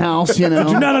through my house. You know,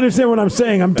 Do not understand what I'm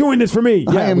saying. I'm doing this for me.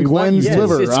 I am Glenn's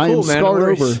liver. it's I am cool, man. scarred No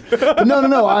over. worries.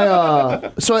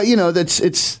 No.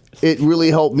 It really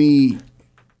helped me.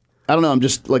 I don't know. I'm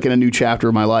just like in a new chapter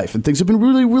of my life, and things have been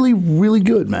really, really, really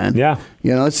good, man. Yeah.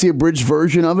 It's the abridged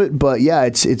version of it, but yeah,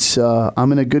 it's.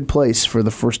 I'm in a good place for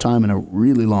the first time in a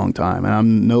really long time, and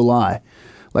I'm no lie.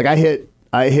 Like I hit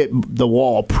the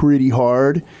wall pretty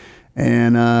hard,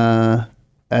 and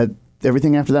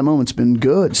everything after that moment's been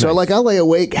good. So like I lay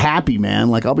awake happy, man.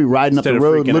 Like I'll be riding Instead up of the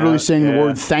road, freaking literally out. saying the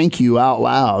word "thank you" out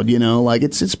loud. Like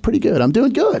it's pretty good. I'm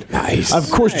doing good. Nice. Of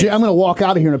course, I'm going to walk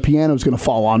out of here and a piano's going to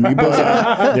fall on me.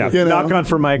 But Yeah. Knock on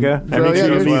Formica. And make yeah,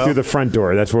 sure you yeah. leave through the front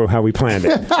door. That's how we planned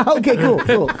it. okay, cool.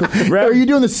 Are you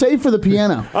doing the safe for the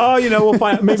piano? Oh, we'll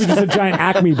find maybe just a giant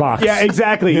Acme box. Yeah,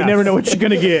 exactly. You Yeah. never know what you're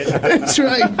gonna get. That's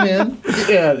right, man.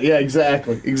 Yeah,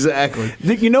 exactly.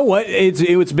 You know what?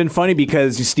 It's been funny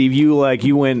because Steve, you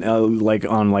went on like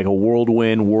a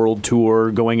whirlwind world tour,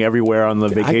 going everywhere on the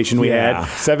vacation we had.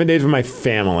 7 days with my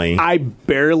family. I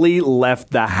barely left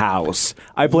the house.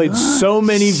 I played so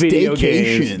many video Staycation.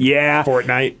 games. Yeah,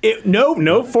 Fortnite. No,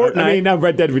 Fortnite. I mean,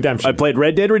 Red Dead Redemption. I played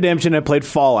Red Dead Redemption. I played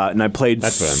Fallout, and I played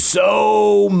That's fun.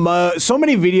 so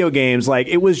many video games. Like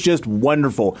it was just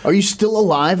wonderful. Are you still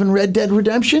alive in Red Dead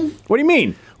Redemption? What do you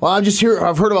mean? Well,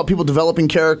 I've heard about people developing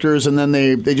characters and then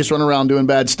they just run around doing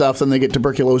bad stuff, then they get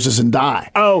tuberculosis and die.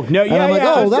 Oh no! Yeah, And I'm like,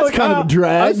 yeah. oh, I'm that's still- kind of a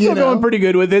drag, I'm still you know? going pretty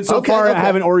good with it so Okay, far. okay. I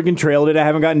haven't Oregon Trailed it. I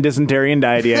haven't gotten dysentery and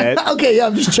died yet. Okay, yeah,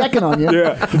 I'm just checking on you.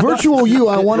 Virtual you,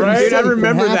 I want to be Right? safe I and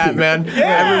remember that, happy. man.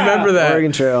 I remember that.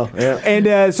 Oregon Trail. Yeah.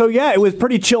 And so yeah, it was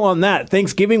pretty chill on that.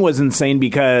 Thanksgiving was insane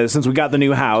because since we got the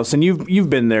new house, and you've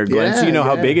been there, Glenn, so you know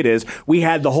how Yeah. big it is. We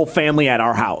had the whole family at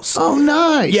our house. Oh,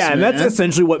 nice. Yeah, and man. that's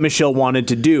essentially what Michelle wanted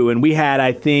to do. And we had,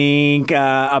 I think,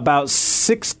 about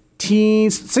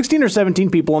 16 or 17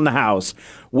 people in the house,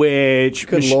 which...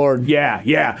 Good Lord.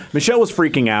 Yeah. Michelle was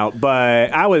freaking out,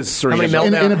 but I was sort of... How many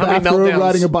in a How many bathrobe meltdowns?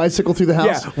 riding a bicycle through the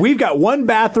house. Yeah, we've got one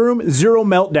bathroom, 0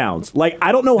 meltdowns. Like,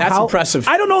 I don't know That's how... impressive.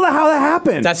 I don't know how that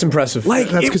happened. That's impressive. Like,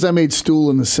 That's because I made stool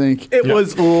in the sink. it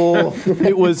was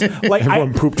like...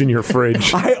 Everyone pooped in your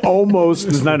fridge. I almost...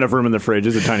 There's not enough room in the fridge.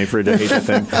 It's a tiny fridge. I hate that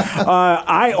thing.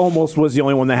 I almost was the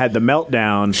only one that had the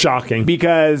meltdown. Shocking.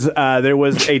 Because there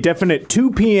was a definite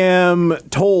 2 p.m.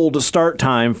 told start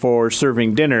time for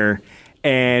serving dinner,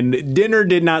 and dinner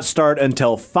did not start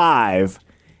until 5.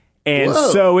 And Whoa.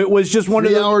 so it was just one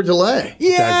of the... 3-hour delay.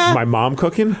 Yeah. That's my mom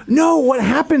cooking? No, what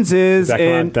happens is...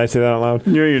 Did I say that out loud?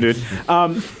 Yeah, you did.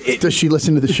 Does she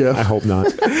listen to the show? I hope not.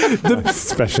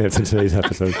 Especially after today's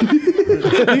episode.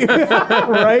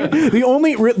 Right?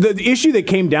 The issue that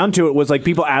came down to it was like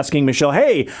people asking Michelle,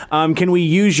 "Hey, can we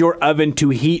use your oven to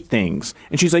heat things?"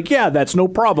 And she's like, "Yeah, that's no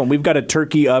problem. We've got a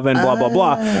turkey oven, blah blah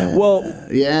blah." Well,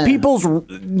 yeah.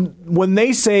 when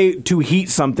they say to heat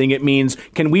something, it means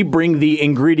can we bring the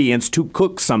ingredients to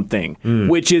cook something,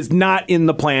 which is not in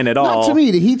the plan at all. Not to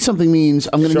me. To heat something means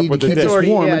I'm going Show to up need with to the keep dish. this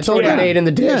warm it's until already made in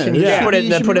the dish, and you just put it in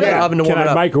the oven to Can warm it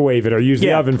I up. microwave it or use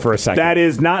the oven for a second? That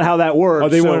is not how that works. Oh,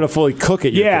 they So- wanted to fully cook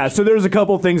it. Yeah, so there's a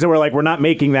couple things that were like, we're not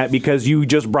making that because you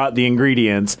just brought the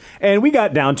ingredients. And we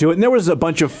got down to it, and there was a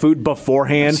bunch of food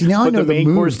beforehand, See, now I but know the main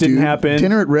moves, course didn't dude. happen.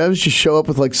 Dinner at Rev's just show up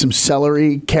with like some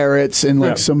celery, carrots, and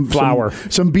like some flour.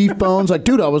 some beef bones. Like,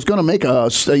 dude, I was going to make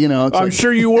it's I'm like,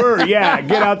 sure you were. Yeah,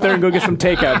 get out there and go get some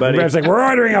takeout, buddy. Rev's like, we're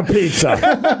ordering a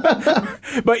pizza.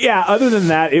 But yeah, other than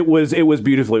that, it was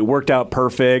beautiful. It worked out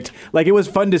perfect. Like, it was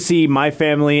fun to see my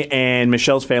family and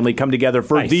Michelle's family come together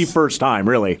for Nice. the first time,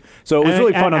 really. So it was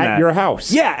really fun on at that. your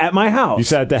house? Yeah, at my house. You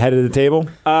sat at the head of the table?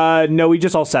 No, we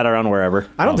just all sat around wherever.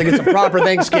 I don't think it's a proper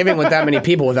Thanksgiving with that many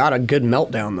people without a good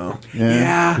meltdown, though.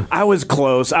 Yeah, I was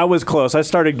close. I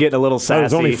started getting a little sassy. There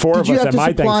was only 4 of you us have at to my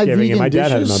supply Thanksgiving, and my vegan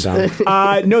dad had a dishes?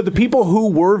 meltdown. No, the people who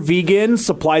were vegan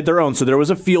supplied their own. So there was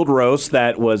a field roast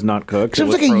that was not cooked. it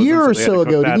was like a frozen, year or they had to so cook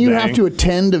ago. that Didn't you thing. have to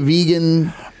attend a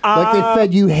vegan? Like they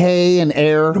fed you hay and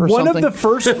air or One something? of the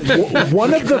first You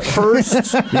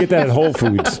get that at Whole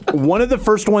Foods. one of the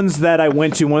first ones that I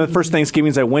went to, one of the first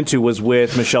Thanksgivings I went to was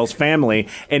with Michelle's family,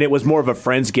 and it was more of a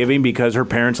Friendsgiving because her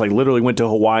parents like literally went to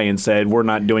Hawaii and said, "We're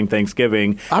not doing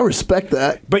Thanksgiving." I respect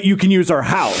that. But you can use our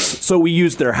house. So we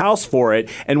used their house for it.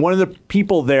 And one of the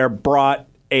people there brought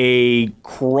a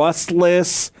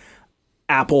crustless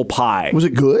apple pie. Was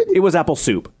it good? It was apple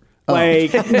soup.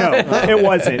 Like, no, it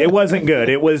wasn't. It wasn't good.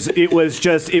 It was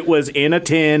in a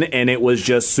tin, and it was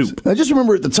just soup. I just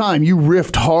remember at the time you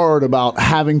riffed hard about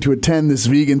having to attend this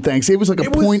vegan thing. It was like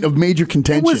a point of major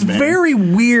contention. It was very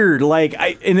weird.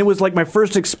 And it was like my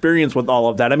first experience with all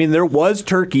of that. I mean, there was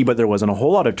turkey, but there wasn't a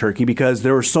whole lot of turkey because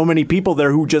there were so many people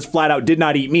there who just flat out did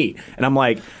not eat meat. And I'm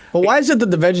like, well, why is it that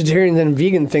the vegetarian and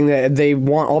vegan thing that they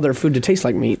want all their food to taste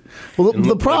like meat? Well,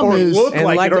 the problem is look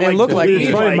like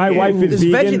meat. My wife is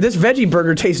vegan. This veggie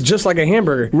burger tastes just like a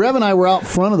hamburger. Rev and I were out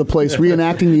front of the place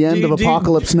reenacting the end of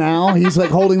Apocalypse Now. He's like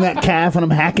holding that calf and I'm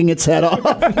hacking its head off.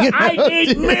 I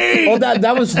need meat. Well,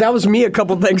 that was me a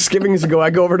couple Thanksgivings ago. I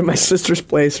go over to my sister's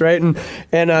place, right, and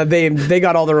they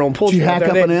got all their own poultry. Did you hack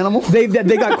up an animal? They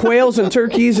got quails and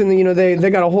turkeys, and they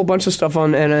got a whole bunch of stuff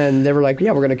on, and they were like,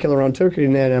 yeah, we're gonna kill our own turkey,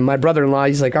 and my brother-in-law,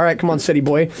 he's like, all right, come on, city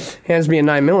boy, hands me a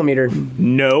 9mm.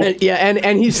 No.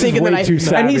 And he's thinking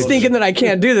that I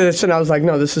can't do this, and I was like,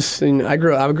 no, this is. I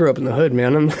grew up in the hood,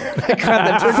 man. And I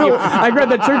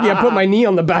grabbed that turkey. I put my knee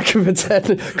on the back of its head.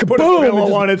 Put a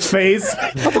pillow on its face.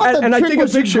 And I take a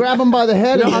picture. Grab him by the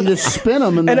head and just spin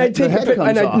him, and the head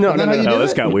comes off. No,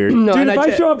 this got weird. No, dude, if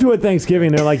I show up to a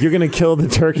Thanksgiving, they're like, you're gonna kill the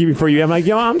turkey before you. I'm like,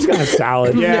 yo, I'm just gonna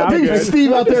salad. Yeah, I'm good.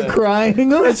 Steve out there crying.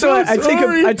 So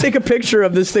I take a picture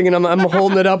of this thing, and I'm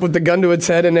holding it up with the gun to its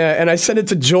head, and I send it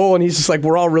to Joel, and he's just like,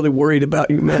 we're all really worried about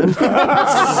you, man. And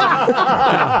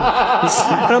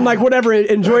I'm like, whatever,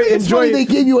 enjoy. Funny they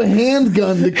gave you a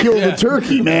handgun to kill the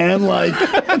turkey, man. Like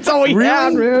that's all we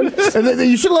had, man. And then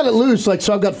you should let it loose. Like,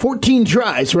 so I've got 14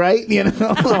 tries, right? You know,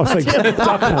 it's like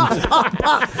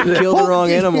Killed the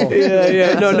wrong animal.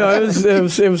 Yeah. No,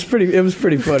 it was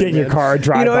pretty funny. Get in your car,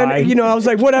 drive by. I was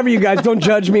like, whatever, you guys, don't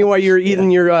judge me while you're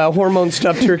eating your hormone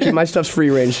stuffed turkey. My stuff's free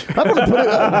range. I'm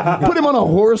gonna put him on a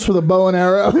horse with a bow and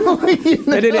arrow.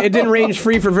 It didn't range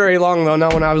free for very long though.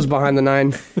 Not when I was behind the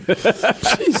 9.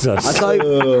 Jesus. I thought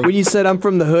when you said I'm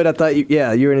from the hood, I thought you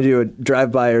were gonna do a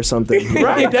drive-by or something.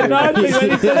 Right. No, I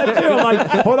said that too. I'm like,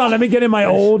 hold on, let me get in my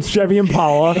old Chevy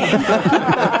Impala.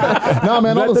 No,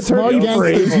 man, all the smart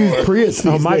gangsters use Prius.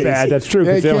 Oh, my bad. That's true.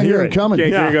 Yeah, They don't hear it coming. Here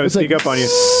you go. Sneak up on you.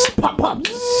 Pop, pop.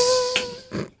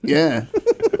 Yeah.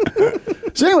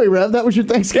 So anyway, Rev, that was your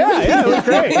Thanksgiving. Yeah, it was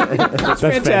great. That's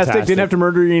fantastic. Didn't have to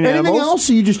murder any animals. Anything else?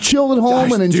 So you just chilled at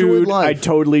home and enjoyed life? I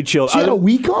totally chilled. So you had a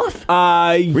week off?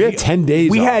 We had 10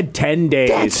 days We off. had 10 days.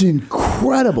 That's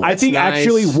incredible. I think nice.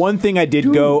 actually one thing I did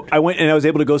I went and I was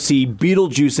able to go see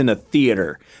Beetlejuice in a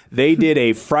theater. They did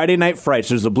a Friday Night Frights.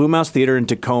 There's a Blue Mouse Theater in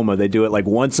Tacoma. They do it like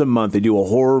once a month. They do a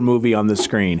horror movie on the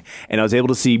screen. And I was able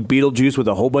to see Beetlejuice with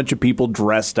a whole bunch of people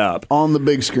dressed up. On the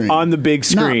big screen. On the big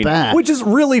screen. Not bad. Which is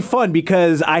really fun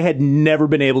because I had never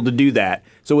been able to do that.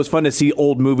 So it was fun to see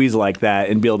old movies like that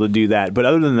and be able to do that. But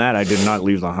other than that, I did not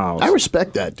leave the house. I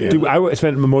respect that, dude. Dude, I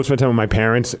spent most of my time with my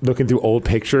parents looking through old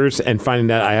pictures and finding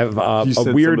that I have a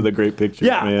weird. Some of the great pictures.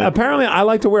 Yeah, man. apparently I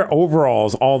like to wear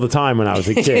overalls all the time when I was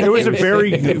a kid. It was a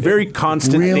very, very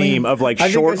constant theme of like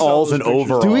short alls and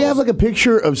overalls. Do we have like a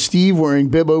picture of Steve wearing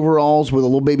bib overalls with a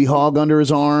little baby hog under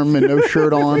his arm and no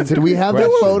shirt on? Do we have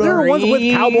that photo? There were ones with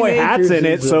cowboy hats in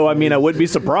it, so I mean, I wouldn't be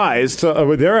surprised.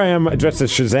 So there I am dressed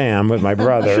as Shazam with my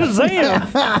brother. Shazam!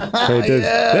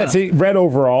 See, red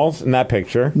overalls in that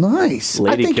picture. Nice.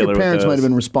 Lady I think killer your parents with might have those.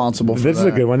 been responsible for This that.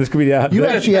 is a good one. This could be You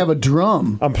actually have a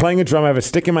drum. I'm playing a drum. I have a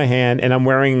stick in my hand, and I'm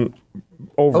wearing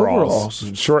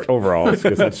overalls. Short overalls.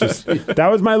 'Cause that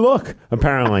was my look,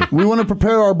 apparently. We want to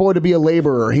prepare our boy to be a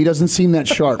laborer. He doesn't seem that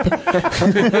sharp. And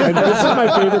this is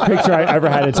my favorite picture I ever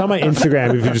had. It's on my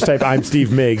Instagram. If you just type "I'm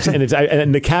Steve Miggs,"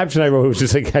 and the caption I wrote was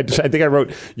just like I think I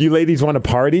wrote, "You ladies want to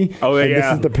party?" Oh yeah, and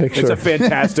this is the picture. It's a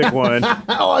fantastic one.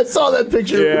 Oh, I saw that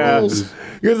picture. Yeah. Rules.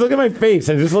 You guys look at my face,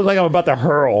 and it just looks like I'm about to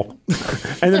hurl.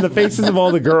 And then the faces of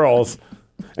all the girls.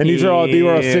 And these are all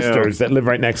sisters that live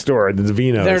right next door, the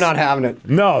Vinos. They're not having it.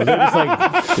 No, they're just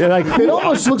like It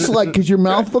almost looks like, because your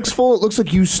mouth looks full, it looks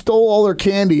like you stole all their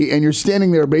candy and you're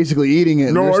standing there basically eating it.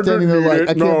 And they're standing there like,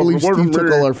 I can't believe Steve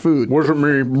took all our food. Wasn't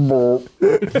me.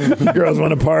 girls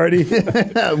want to party.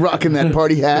 Rocking that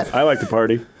party hat. I like to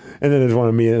party. And then there's one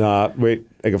of me and wait,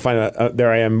 I can find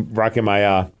there I am rocking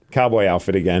my cowboy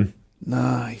outfit again.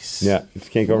 Nice. Yeah, you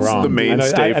can't go wrong. the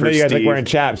mainstay I know for you guys like Steve. wearing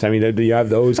chaps. I mean, you have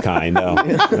those kind though.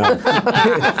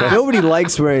 Nobody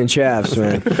likes wearing chaps,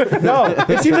 man. No,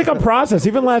 it seems like a process.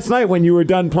 Even last night when you were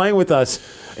done playing with us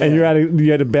and you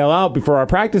had to bail out before our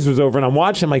practice was over, and I'm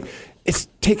watching, I'm like, it's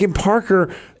taking Parker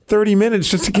 30 minutes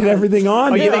just to get everything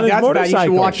on. Oh, you think that's bad? You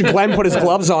should watch Glenn put his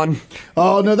gloves on.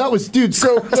 Oh, no, that was, dude.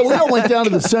 So we all went down to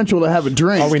the Central to have a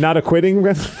drink. Are we not acquitting?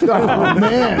 Oh,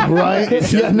 man, right?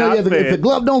 If the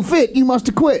glove don't fit, you must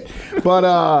have quit. But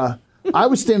I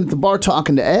was standing at the bar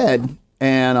talking to Ed,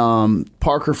 and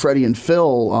Parker, Freddie, and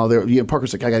Phil.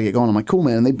 Parker's like, I gotta get going. I'm like, cool,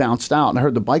 man. And they bounced out, and I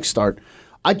heard the bike start.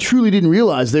 I truly didn't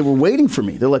realize they were waiting for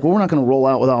me. They're like, well, we're not going to roll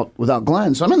out without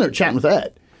Glenn. So I'm in there chatting with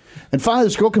Ed. And finally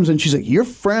this girl comes in. She's like, your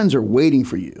friends are waiting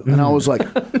for you. And I was like,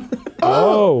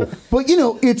 oh. But,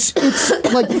 it's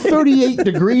like 38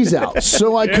 degrees out.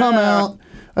 So I come out.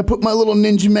 I put my little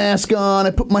ninja mask on. I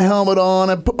put my helmet on.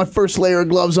 I put my first layer of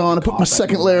gloves on. I put my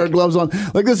second layer of gloves on.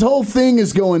 Like, this whole thing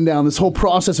is going down, this whole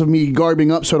process of me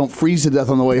garbing up so I don't freeze to death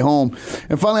on the way home.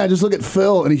 And finally, I just look at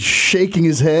Phil, and he's shaking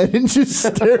his head and just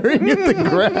staring at the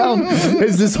ground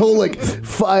as this whole, like,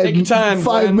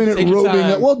 5-minute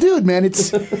roving. Well, dude, man,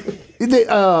 it's...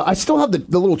 I still have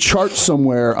the little chart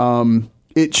somewhere.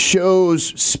 It shows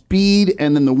speed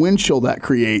and then the wind chill that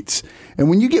creates. And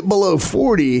when you get below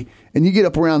 40... and you get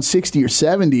up around 60 or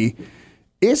 70,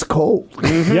 it's cold.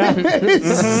 Yeah.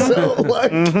 It's so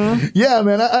yeah,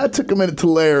 man, I took a minute to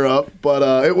layer up,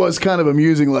 but it was kind of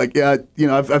amusing. Like, I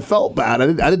felt bad.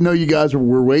 I didn't know you guys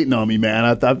were waiting on me, man.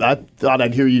 I thought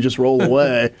I'd hear you just roll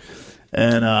away.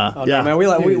 And no, man, we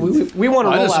want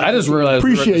to roll out. I just realized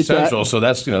appreciate we're at Central, so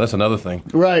that's another thing.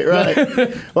 Right.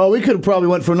 Well, we could have probably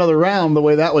went for another round the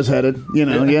way that was headed.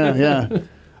 Yeah.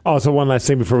 Also, one last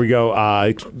thing before we go.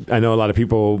 I know a lot of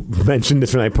people mentioned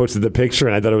this when I posted the picture,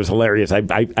 and I thought it was hilarious.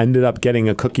 I ended up getting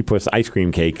a Cookie Puss ice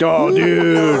cream cake. Oh,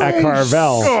 dude. At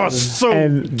Carvel. Oh,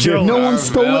 so jealous. No one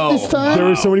stole it this time? There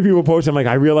were so many people posting. I'm like,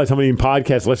 I realize how many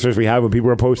podcast listeners we have when people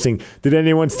are posting, did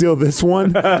anyone steal this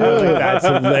one? That's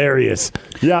hilarious.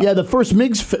 Yeah, the first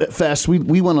Migs Fest,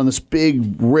 we went on this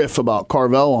big riff about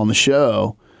Carvel on the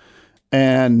show.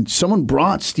 And someone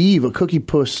brought Steve a Cookie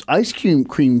Puss ice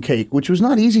cream cake, which was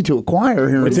not easy to acquire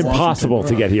here in Washington. It's impossible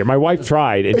to get here. My wife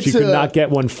tried, and she could not get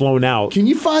one flown out. Can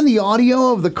you find the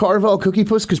audio of the Carvel Cookie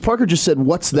Puss? Because Parker just said,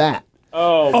 what's that?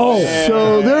 Oh.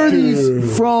 So there are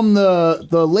these from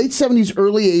the late 70s,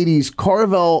 early 80s,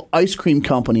 Carvel Ice Cream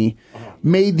Company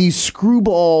made these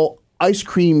screwball ice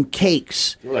cream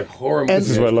cakes. They were like horror movies.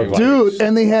 This is what it looked like. Dude,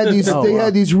 and they had these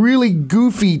had these really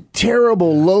goofy,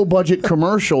 terrible, low budget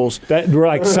commercials. That were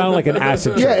like sound like an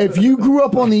acid trip. Yeah, if you grew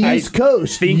up on the East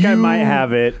Coast, I might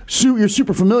have it. You're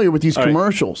super familiar with these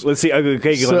commercials. Let's see.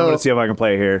 Okay, let's see if I can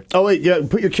play it here. Oh wait, yeah,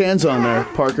 put your cans on there,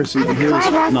 Parker, so you can hear this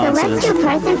nonsense. The rescue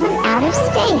person from out of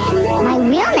state. My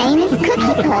real name is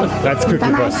Cookie Puss. That's Cookie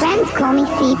but Puss. my friends call me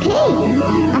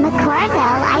CP. I'm a Carvel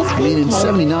ice cream in cake.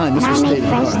 79, this and was I make stated.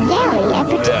 fresh dairy at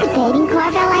participating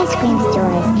Carvel ice cream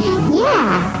stores.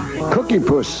 Yeah. Cookie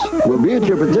Puss will be at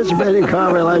your participating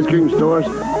Carvel ice cream stores.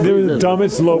 They were the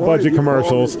dumbest low-budget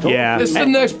commercials. Yeah. This is the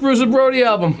next Bruiser Brody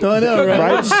album. I know,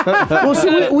 right? Well,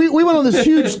 see, we went on this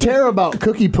huge tear about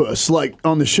Cookie Puss, like,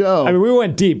 on the show. I mean, we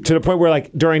went deep to the point where,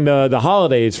 like, during the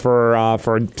holidays for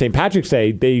St. Patrick's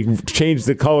Day, they changed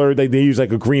the color. They used,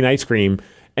 like, a green ice cream,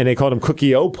 and they called him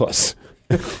Cookie O-Puss.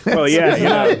 Well,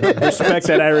 yeah, respect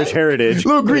that Irish heritage.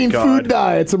 Little green food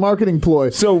dye. It's a marketing ploy.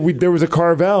 So there was a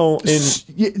Carvel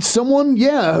in... Someone,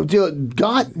 where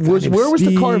was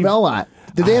the Carvel at?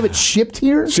 Did they have it shipped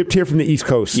here? Shipped here from the East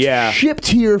Coast. Yeah. Shipped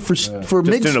here for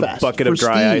MigsFest. Just in a bucket of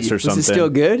dry ice or something. Is it still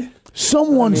good?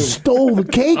 Someone stole the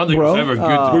cake, I don't think bro. it was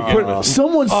ever good.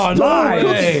 Someone stole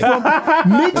it from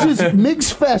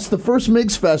MigsFest, the first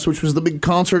MigsFest, which was the big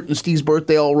concert and Steve's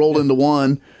birthday all rolled into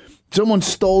one. Someone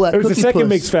stole that. It was the second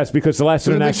Puss. MigsFest because the last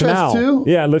International. too?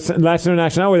 Yeah, last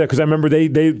International were there because I remember they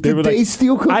were like. Did they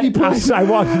steal Cookie Puss? I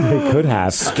walked. They could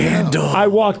have. Scandal. I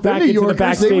walked back New into the Yorkers,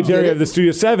 backstage they area did of the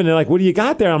Studio 7. And they're like, "What do you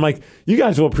got there?" I'm like, "You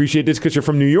guys will appreciate this because you're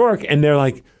from New York." And they're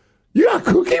like, "You got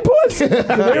Cookie Puss?" They were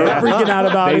freaking out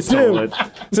about it stole too. it.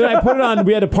 So then I put it on.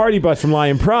 We had a party bus from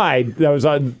Lion Pride that was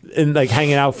on and like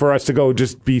hanging out for us to go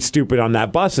just be stupid on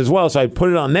that bus as well. So I put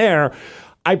it on there.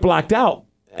 I blacked out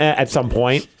at some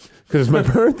point. Because it's my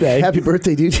birthday. Happy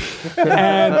birthday, dude.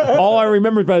 And all I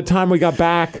remember by the time we got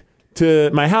back to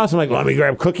my house, I'm like, let me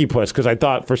grab Cookie Puss because I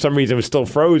thought for some reason it was still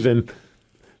frozen.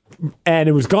 And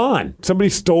it was gone. Somebody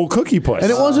stole Cookie Puss.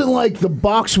 And it wasn't like the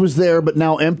box was there but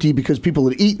now empty because people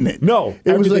had eaten it. No,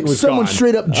 it was everything like was someone gone.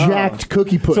 straight up jacked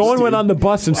Cookie Puss. Someone dude. went on the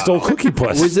bus and stole Cookie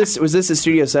Puss. Was this at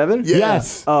Studio 7? Yeah.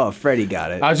 Yes. Oh, Freddie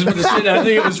got it. I was just about to say that. I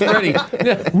think it was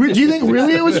Freddie. Do you think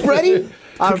really it was Freddie?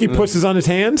 Cookie Puss is on his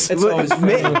hands? It's always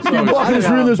me. You walk in his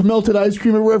room, there's melted ice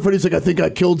cream everywhere. Freddie's like, I think I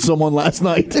killed someone last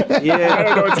night. Yeah. I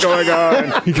don't know what's going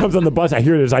on. He comes on the bus. I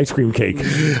hear there's ice cream cake.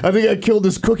 I think I killed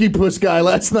this Cookie Puss guy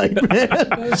last night,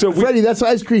 man. So Freddie, that's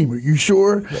ice cream. Are you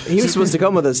sure? He was supposed to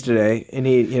come with us today, and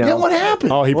he, Yeah, what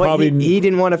happened? Oh, he Well, probably. he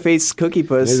didn't want to face Cookie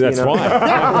Puss. That's you know? why.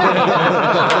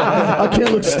 I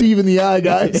can't look Steve in the eye,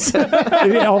 guys.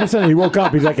 All of a sudden, he woke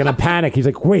up. He's like in a panic. He's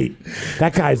like, wait,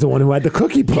 that guy's the one who had the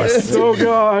Cookie Puss. Oh, God.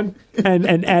 God.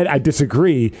 And Ed, I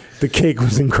disagree. The cake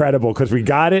was incredible because we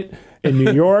got it in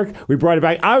New York. We brought it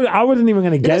back. I wasn't even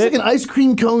going to get It's it. like an ice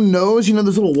cream cone nose,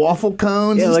 those little waffle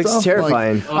cones. Yeah, it and looks stuff.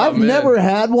 terrifying. Like, I've never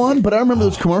had one, but I remember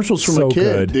those commercials from So a kid.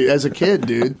 good. Dude, as a kid,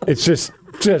 dude. It's just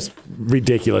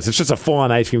ridiculous. It's just a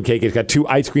full-on ice cream cake. It's got 2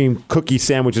 ice cream cookie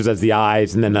sandwiches as the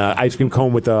eyes, and then an ice cream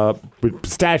cone with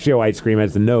pistachio ice cream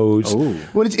as the nose.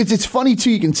 Well, it's funny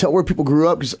too. You can tell where people grew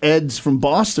up because Ed's from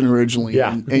Boston originally.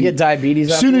 Yeah. and You get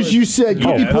diabetes As soon as afterwards? you said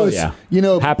cookie hell puss,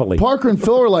 yeah. Happily. Parker and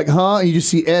Phil are like, huh? And you just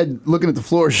see Ed looking at the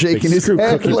floor, shaking his screw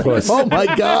head. cookie Like, puss. oh my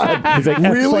god! He's like,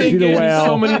 F really? Fudgy the Getting Whale.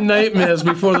 so many nightmares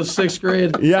before the 6th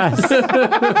grade. Yes.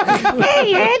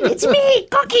 Hey, Ed, it's me,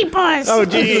 Cookie Puss. Oh,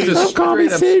 geez. Just Call me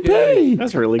straight up scary. CP.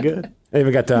 That's really good. I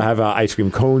even got to have an ice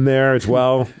cream cone there as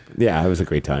well. Yeah, it was a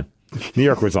great time. New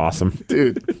York was awesome.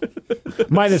 Dude.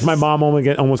 Minus my mom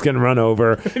almost getting run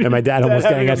over and my dad almost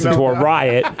getting us into a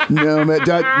riot. No,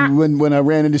 man. When I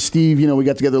ran into Steve, we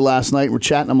got together last night. We're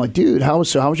chatting. I'm like, dude, how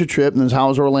was your trip? And then how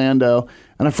was Orlando?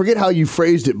 And I forget how you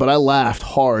phrased it, but I laughed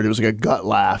hard. It was like a gut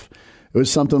laugh. It was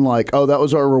something like, oh, that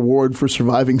was our reward for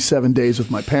surviving 7 days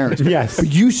with my parents. Yes.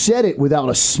 But you said it without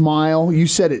a smile. You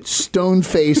said it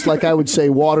stone-faced, like I would say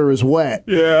water is wet.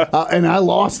 Yeah. And I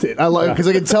lost it. Because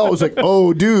I could tell it was like,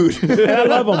 oh, dude. And I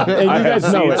love them. And you guys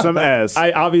know seen it. some ass.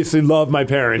 I obviously love my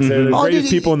parents. They're the Oh, greatest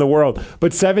dude, people in the world.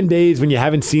 But 7 days when you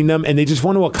haven't seen them and they just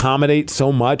want to accommodate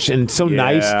so much and so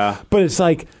nice. But it's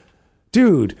like,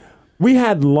 dude, we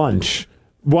had lunch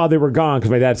while they were gone because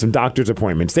my dad had some doctor's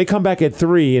appointments. They come back at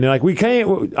 3 and they're like, we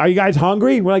can't. Are you guys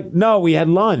hungry? We're like, no, we had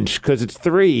lunch because it's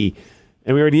 3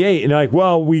 and we already ate. And they're like,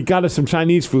 well, we got us some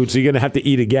Chinese food, so you're going to have to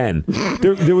eat again.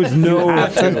 There was no.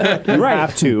 You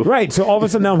have to. Right. So all of a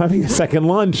sudden now I'm having a second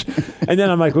lunch. And then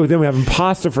I'm like, well, then we're having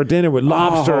pasta for dinner with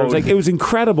lobster. Oh. It was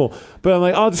incredible. But I'm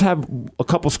like, I'll just have a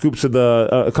couple scoops of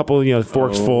a couple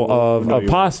forks full of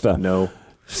pasta. No.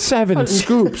 7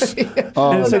 scoops.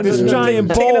 And it's like this no. giant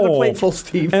bowl. Take another plateful,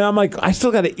 Steve. And I'm like, I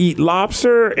still got to eat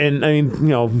lobster. And I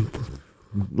mean,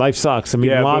 life sucks. I'm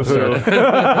eating lobster.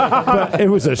 But it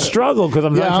was a struggle because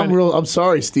I'm not trying to. I'm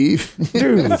sorry, Steve.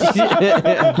 Dude,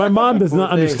 my mom does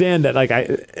not understand that. Like,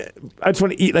 I just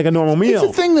want to eat like a normal meal.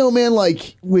 It's the thing, though, man,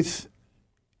 like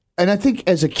and I think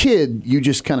as a kid, you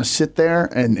just kind of sit there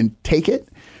and take it.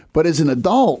 But as an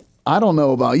adult, I don't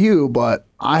know about you, but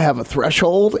I have a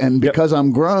threshold, and because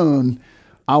I'm grown,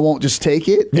 I won't just take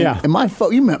it. And my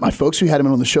you met my folks. We had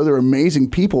them on the show. They're amazing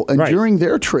people. And during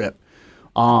their trip,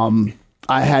 I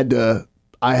had to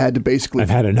basically.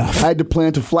 I've had enough. I had to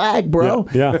plant a flag, bro.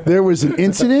 Yeah. There was an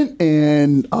incident,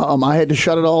 and I had to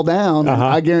shut it all down. And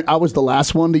I guarantee I was the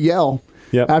last one to yell.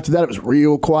 Yep. After that, it was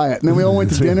real quiet. And then we all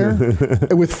went to dinner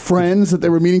with friends that they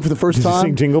were meeting for the first Did you time.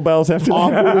 sing Jingle Bells after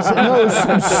Awkward. that? No, it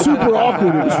was super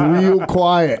awkward. It was real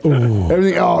quiet.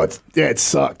 Everything. It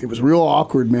sucked. It was real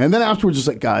awkward, man. And then afterwards, it's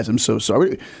like, guys, I'm so sorry.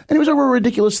 And it was over a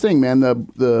ridiculous thing, man.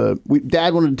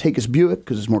 Dad wanted to take his Buick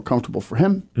because it's more comfortable for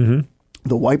him. Mm-hmm.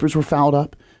 The wipers were fouled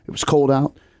up. It was cold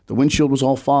out. The windshield was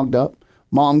all fogged up.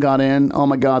 Mom got in. Oh,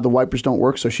 my God, the wipers don't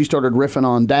work. So she started riffing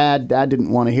on Dad. Dad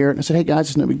didn't want to hear it. And I said, hey, guys,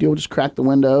 it's no big deal. Just crack the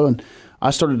window. And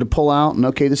I started to pull out. And,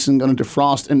 okay, this isn't going to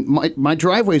defrost. And my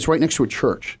driveway is right next to a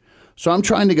church. So I'm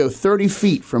trying to go 30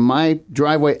 feet from my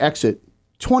driveway exit,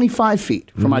 25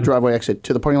 feet from my driveway exit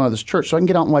to the parking lot of this church so I can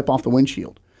get out and wipe off the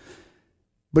windshield.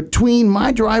 Between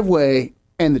my driveway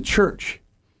and the church,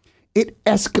 it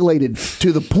escalated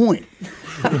to the point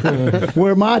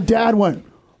where my dad went,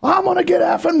 I'm gonna get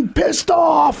effing pissed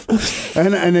off,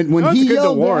 and then when he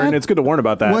yelled that, it's good to warn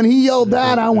about that. When he yelled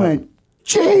that, I went,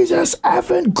 Jesus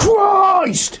effing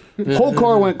Christ! Whole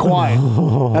car went quiet,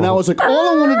 and I was like,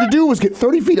 all I wanted to do was get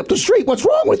 30 feet up the street. What's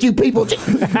wrong with you people?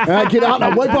 And I get out and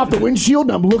I wipe off the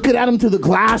windshield and I'm looking at him through the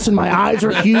glass, and my eyes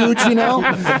are huge, And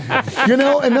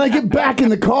then I get back in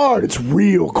the car and it's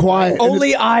real quiet.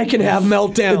 Only I can have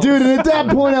meltdowns. Dude, and at that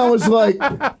point I was like,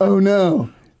 oh no.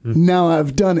 Now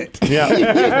I've done it. Yeah.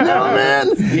 Man.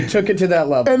 You took it to that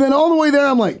level. And then all the way there,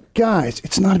 I'm like, guys,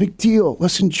 it's not a big deal.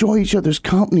 Let's enjoy each other's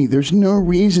company. There's no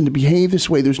reason to behave this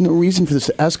way. There's no reason for this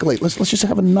to escalate. Let's just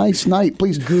have a nice night,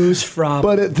 please. Goose frog.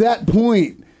 But at that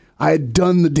point, I had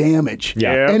done the damage.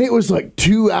 Yeah. And it was like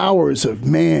 2 hours of,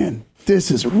 man, this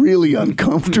is really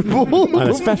uncomfortable. On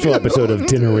a special episode of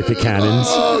Dinner with the Cannons.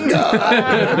 Oh,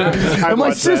 God. And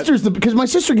my sister's, because my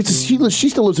sister gets to see, she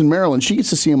still lives in Maryland. She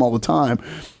gets to see him all the time.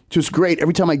 So it's great.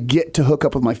 Every time I get to hook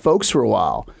up with my folks for a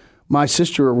while, my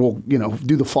sister will,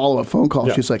 do the follow-up phone call.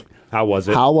 Yeah. She's like, How was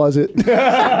it? How was it?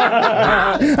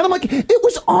 And I'm like, it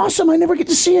was awesome. I never get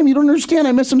to see him. You don't understand.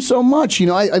 I miss him so much.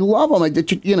 I love him. I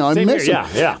miss him.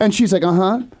 Yeah. And she's like,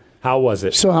 uh-huh. How was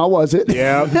it? So how was it?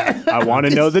 Yeah, I want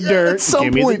to know the dirt.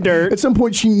 Give me the dirt. At some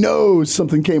point, she knows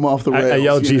something came off the rails. I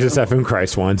yelled Jesus effing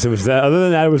Christ once. It was that. Other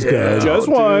than that, it was good. Just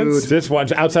once. Just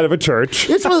once outside of a church.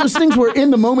 It's one of those things where in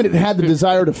the moment it had the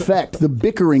desired effect. The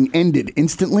bickering ended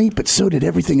instantly, but so did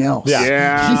everything else.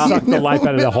 Yeah. Sucked the life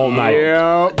out of the whole night.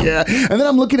 Yeah. And then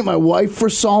I'm looking at my wife for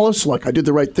solace, like I did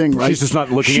the right thing, right? She's just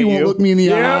not looking She at won't you. look me in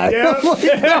the eye.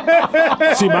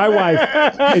 See, my wife.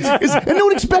 And no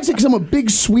one expects it because I'm a big,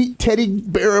 sweet teddy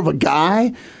bear of a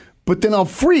guy. But then I'll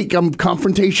freak. I'm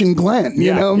confrontation Glenn,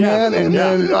 you know, man? And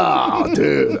then,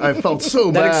 dude, I felt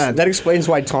so bad. That explains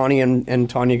why Tawny and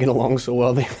Tanya get along so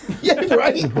well. Yeah,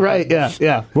 right,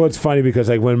 yeah. Well, it's funny because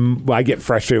like when I get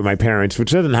frustrated with my parents,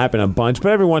 which doesn't happen a bunch,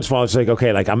 but every once in a while it's like,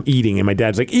 okay, like I'm eating and my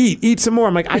dad's like, eat some more.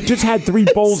 I'm like, I just had 3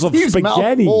 bowls of His mouth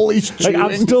spaghetti. full, he's Like I'm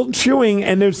chewing. still chewing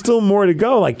and there's still more to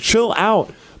go. Like chill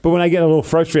out. But when I get a little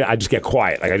frustrated, I just get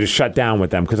quiet. Like I just shut down with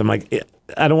them because I'm like,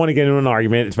 I don't want to get into an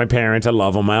argument. It's my parents. I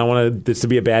love them. I don't want this to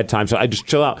be a bad time. So I just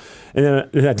chill out. And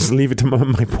then I just leave it to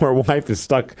my poor wife is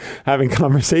stuck having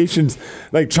conversations,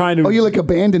 like trying to. Oh, you like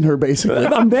abandon her, basically.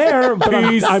 I'm there, but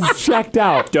I'm checked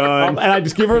out. Done. And I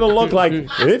just give her the look like,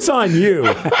 it's on you.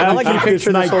 I like to Keep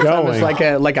picture this whole time going.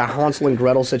 as like a Hansel and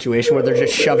Gretel situation where they're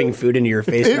just shoving food into your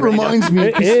face. It reminds me.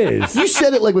 It is. You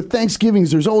said it like with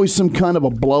Thanksgivings, there's always some kind of a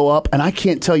blow up, and I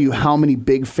can't tell you how many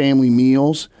big family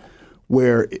meals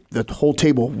where the whole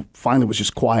table finally was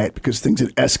just quiet because things had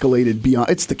escalated beyond.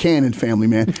 It's the Cannon family,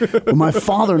 man. But my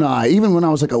father and I, even when I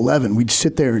was like 11, we'd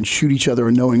sit there and shoot each other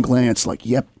a knowing glance like,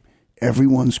 yep,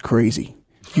 everyone's crazy.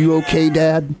 You okay,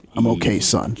 Dad? I'm okay,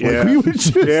 son. Like, we would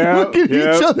just look at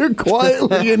each other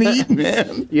quietly and eat,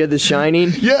 man. You had The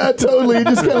Shining. Yeah, totally. You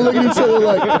just kind of look at each other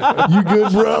like, you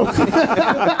good, bro?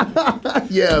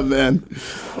 Yeah, man.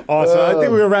 Awesome. I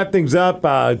think we're going to wrap things up.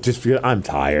 Just because I'm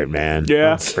tired, man.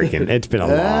 Yeah. It's been a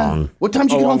long. What time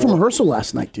did you get home from rehearsal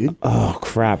last night, dude? Oh,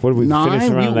 crap. What did we 9? finish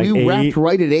around We like 8? wrapped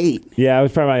right at 8. Yeah, it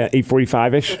was probably like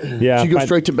 8:45-ish. Yeah. Did you go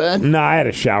straight to bed? No, I had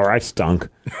a shower. I stunk.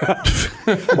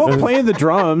 Well, playing the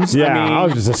drums. Yeah, I mean, I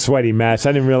was just a sweaty mess.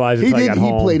 I didn't realize it He until I did. got He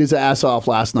home. played his ass off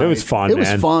last night. It was fun, It was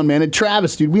man. fun, man. And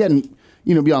Travis, dude, we hadn't,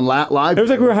 be on live. It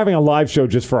was like we were having a live show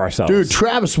just for ourselves. Dude,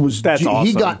 Travis was. That's He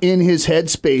awesome. got in his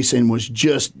headspace and was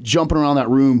just jumping around that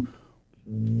room,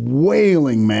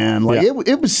 wailing, man. Like Yeah.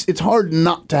 it was. It's hard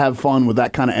not to have fun with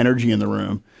that kind of energy in the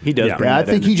room. he does. Yeah. bring Yeah, I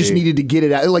that think he just energy. needed to get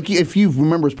it out. Like if you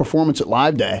remember his performance at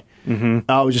Live Day,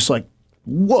 I was just like,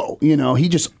 whoa, he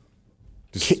just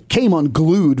came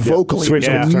unglued vocally. switched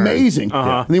It was his turn. amazing.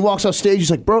 And he walks off stage.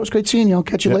 He's like, bro, it's great seeing you. I'll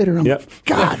catch you later. I'm Yep. like,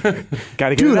 God,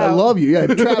 Gotta get dude, it I out. love you. Yeah,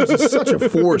 Travis is such a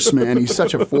force, man. He's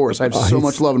such a force. I have so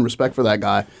much love and respect for that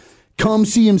guy. Come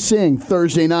see him sing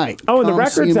Thursday night. Oh, and the Come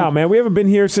see record's him- out, man. We haven't been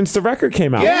here since the record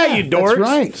came out. Yeah, you dorks. That's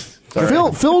right.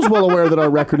 Phil's well aware that our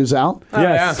record is out.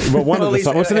 Yes. But one of the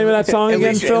songs. What's the name of that song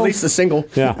again, Phil? At least the single.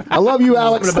 Yeah. I love you,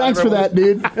 Alex. Thanks for that,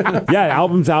 dude. Yeah, the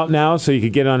album's out now, so you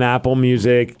could get it on Apple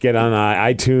Music, get on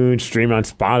iTunes, stream on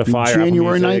Spotify. or Apple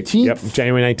January Music. 19th. Yep,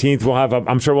 January 19th. We'll have.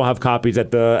 I'm sure we'll have copies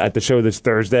at the show this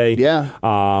Thursday. Yeah.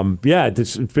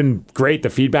 It's been great. The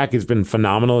feedback has been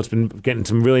phenomenal. It's been getting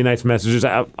some really nice messages.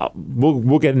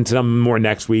 We'll get into them more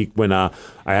next week when I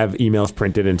have emails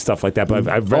printed and stuff like that. But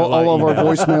I've read All of our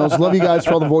emails. voicemails. Love you guys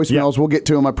for all the voicemails. We'll get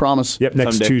to them, I promise. Yep,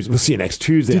 next Someday. Tuesday. We'll see you next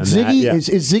Tuesday. Did on that. Ziggy Yeah. is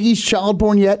Ziggy's child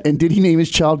born yet? And did he name his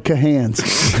child Kahans?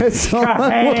 That's all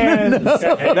I want to know.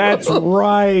 That's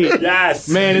right. Yes,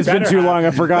 Man, it's been Better too have- long.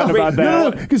 I forgot about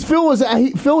No, that. because Phil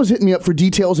was hitting me up for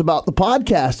details about the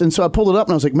podcast, and so I pulled it up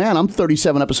and I was like, "Man, I'm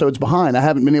 37 episodes behind. I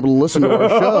haven't been able to listen to our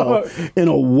show in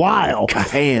a while."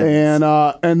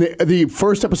 Kahans. And the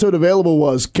first episode available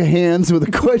was Kahans with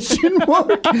a question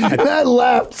mark. And I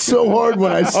laughed so hard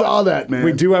when I saw that, man.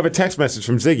 We do have a text message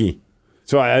from Ziggy.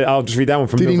 So I'll just read that one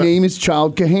from Did he November. name his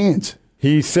child Kahans?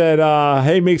 He said,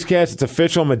 hey, MigsCast, it's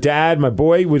official. My dad, my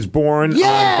boy, was born on the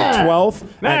 12th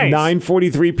at Nice.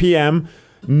 9:43 p.m.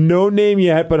 No name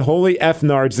yet, but holy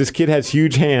F-nards, this kid has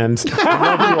huge hands. I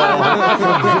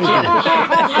love you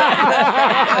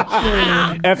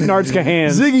all. F. Nardska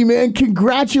hands. Ziggy, man,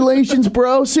 congratulations,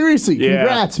 bro. Seriously, Yeah.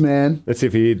 congrats, man. Let's see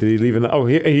if did he leave in the... Oh,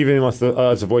 he even left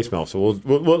as a voicemail. So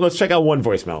we'll let's check out one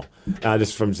voicemail.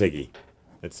 Just from Ziggy.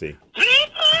 Let's see.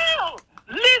 People,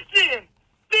 listen.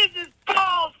 This is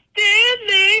Paul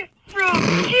Stanley from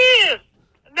Kiss.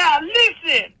 Now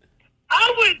listen.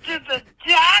 I went to the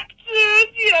doctor's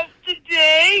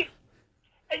yesterday,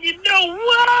 and you know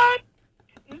what?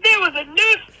 There was a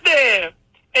nurse there,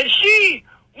 and she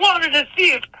wanted to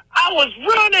see if I was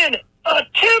running a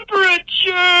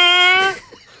temperature.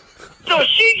 So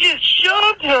she just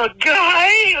shoved her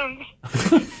guy and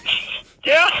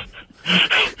yeah.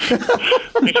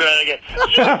 Let me try that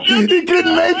again. He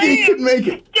couldn't make it. He couldn't make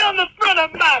it. Down the front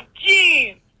of my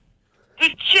jeans to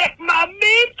check my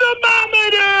meat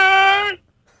thermometer.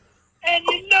 And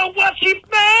you know what she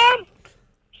found?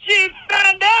 She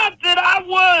found out that I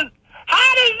was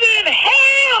hotter than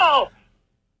hell.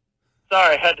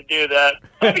 Sorry, I had to do that.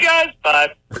 Love you guys.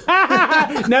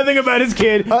 Bye. Nothing about his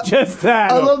kid, just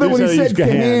that. I love that when he There's said how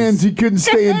you use hands, he couldn't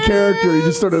stay in character. He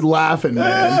just started laughing,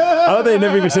 man. I love they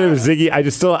never even said it was Ziggy. I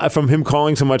just still, from him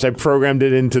calling so much, I programmed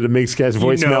it into the MigsCast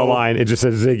voicemail line. It just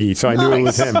says Ziggy, so I knew it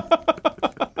was him.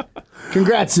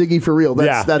 Congrats, Ziggy, for real.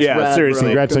 That's rad, seriously. bro.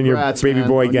 Congrats on your baby man,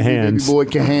 boy on your Gahans. Baby boy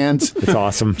Gahans. It's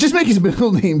awesome. Just make his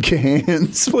middle name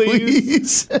Gahans,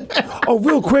 please. Oh,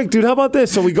 real quick, dude, how about this?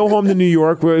 So we go home to New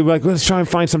York. We're like, let's try and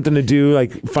find something to do,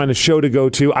 like find a show to go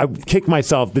to. I kicked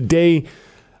myself the day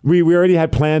we already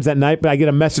had plans that night, but I get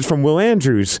a message from Will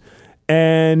Andrews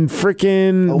and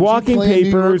freaking Walking New York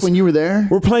Papers. when you were there?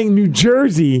 We're playing New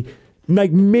Jersey,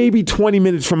 like maybe 20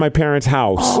 minutes from my parents'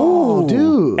 house. Oh,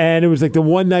 dude. And it was like the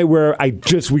one night where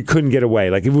we couldn't get away.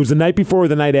 Like it was the night before or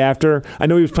the night after. I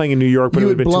know he was playing in New York, but You it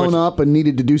would had have been too blown much. up and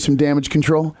needed to do some damage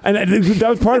control? And that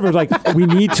was part of it. Like, we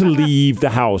need to leave the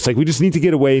house. Like, we just need to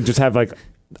get away and just have, like,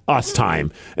 us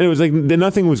time. And it was like,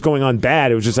 nothing was going on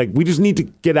bad. It was just like, we just need to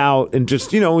get out and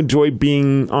just, enjoy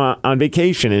being on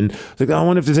vacation. And it's like, I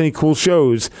wonder if there's any cool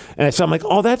shows. And so I'm like,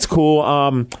 oh, that's cool.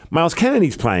 Miles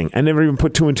Kennedy's playing. I never even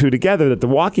put two and two together that the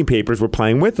Walking Papers were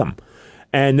playing with them.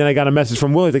 And then I got a message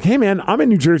from Willie, like, hey, man, I'm in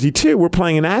New Jersey, too. We're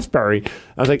playing in Asbury.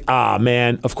 I was like,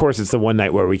 man, of course it's the one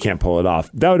night where we can't pull it off.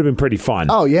 That would have been pretty fun.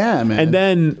 Oh, yeah, man. And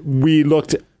then we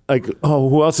looked like, oh,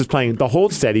 who else is playing? The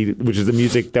Hold Steady, which is the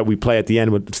music that we play at the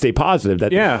end with Stay Positive.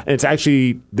 And it's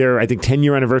actually their, I think,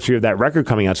 10-year anniversary of that record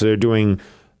coming out. So they're doing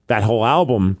that whole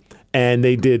album. And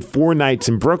they did 4 nights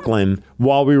in Brooklyn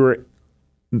while we were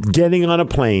getting on a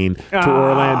plane to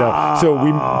Orlando.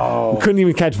 So we couldn't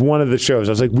even catch one of the shows.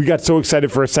 I was like, we got so excited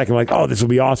for a second. We're like, oh, this will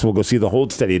be awesome. We'll go see the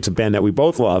Hold Steady. It's a band that we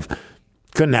both love.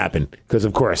 Couldn't happen because,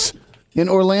 of course. In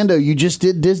Orlando, you just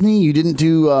did Disney? You didn't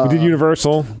do... we did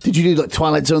Universal. Did you do like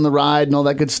Twilight Zone, the ride, and all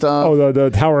that good stuff? Oh, the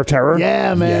Tower of Terror?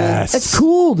 Yeah, man. Yes. That's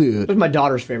cool, dude. It was my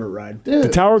daughter's favorite ride. Dude, The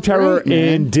Tower of Terror great,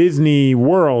 man. in Disney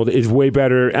World is way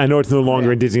better. I know it's no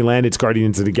longer in Disneyland. It's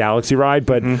Guardians of the Galaxy ride.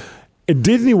 But in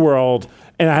Disney World...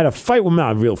 And I had a fight, well,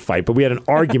 not a real fight, but we had an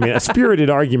argument, a spirited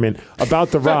argument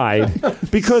about the ride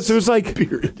because it was like,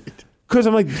 because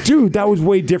I'm like, dude, that was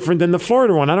way different than the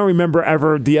Florida one. I don't remember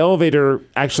ever the elevator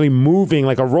actually moving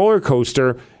like a roller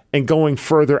coaster and going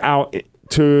further out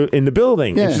in the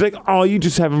building. Yeah. And she's like, oh, you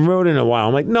just haven't rode in a while.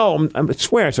 I'm like, no, I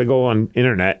swear. So I go on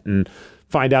internet and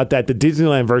find out that the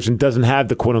Disneyland version doesn't have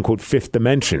the quote-unquote fifth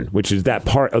dimension, which is that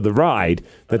part of the ride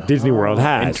that Disney World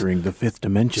has. Entering the fifth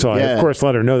dimension. So I, of course,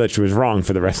 let her know that she was wrong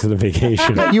for the rest of the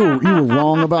vacation. You were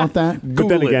wrong about that. But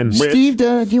then again, Steve,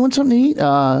 do you want something to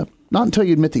eat? Not until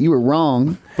you admit that you were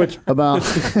wrong about...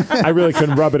 I really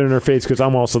couldn't rub it in her face because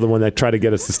I'm also the one that tried to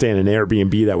get us to stay in an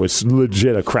Airbnb that was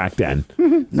legit a crack den.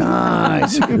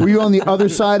 Nice. Were you on the other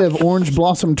side of Orange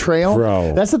Blossom Trail?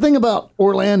 Bro. That's the thing about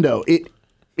Orlando. It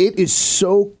is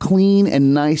so clean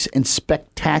and nice and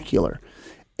spectacular.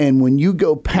 And when you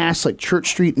go past like Church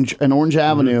Street and Orange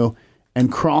Avenue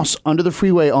and cross under the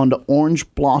freeway onto Orange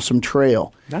Blossom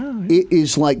Trail, it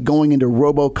is like going into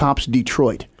RoboCop's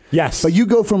Detroit. Yes. But you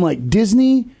go from like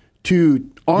Disney to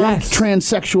armed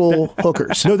transsexual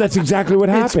hookers. No, that's exactly what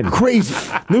happened. It's crazy.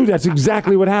 No, that's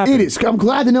exactly what happened. It is. I'm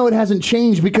glad to know it hasn't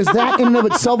changed because that in and of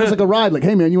itself is like a ride. Like,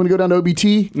 hey, man, you want to go down to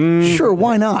OBT? Sure,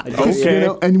 why not? Okay.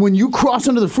 And when you cross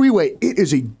under the freeway, it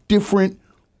is a different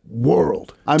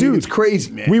world. I mean, it's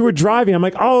crazy, man. We were driving. I'm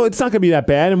like, oh, it's not going to be that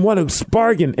bad. And what a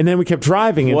bargain. And then we kept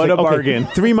driving. And What it's like, a okay, bargain.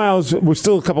 3 miles, we're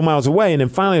still a couple miles away. And then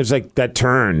finally it was like that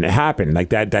turn. It happened.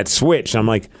 Like that switch. I'm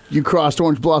like, You crossed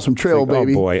Orange Blossom Trail, like,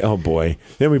 baby. Oh boy.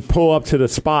 Then we pull up to the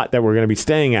spot that we're going to be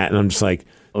staying at. And I'm just like,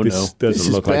 this This doesn't is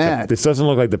look like bad. this doesn't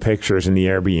look like the pictures in the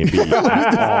Airbnb. This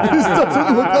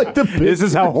doesn't look like the This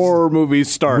is how horror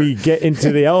movies start. We get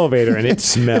into the elevator and it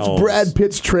smells. It's Brad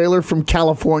Pitt's trailer from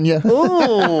California.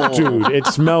 Dude, it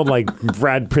smelled like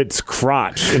Brad Pitt's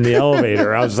crotch in the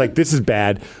elevator. I was like, this is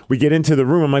bad. We get into the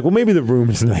room. I'm like, well, maybe the room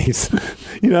is nice.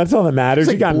 That's all that matters.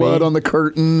 There's You got like blood me. on the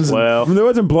curtains. well, There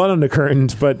wasn't blood on the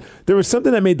curtains, but there was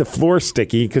something that made the floor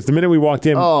sticky because the minute we walked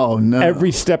in, Oh, no.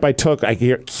 every step I took, I could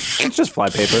hear, it's just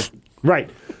flypaper. right.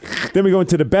 Then we go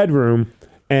into the bedroom,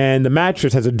 and the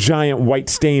mattress has a giant white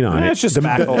stain on it. It's just the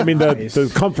tobacco.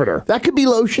 the comforter. That could be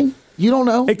lotion. You don't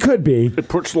know. It could be. It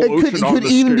puts the It lotion on could the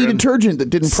even be skin. detergent that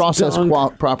didn't process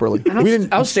properly.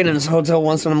 I was staying in this hotel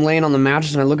once and I'm laying on the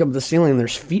mattress and I look up at the ceiling and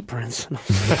there's feet prints.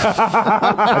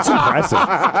 That's impressive.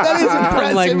 That is impressive.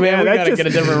 I'm like, man, we gotta get a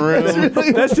different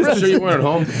room. That's just sure you weren't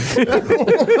home.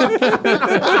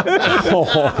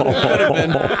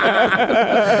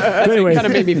 Anyway, Kind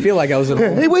of made me feel like I was at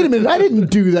home. Hey, wait a minute! I didn't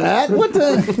do that. What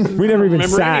the? we never even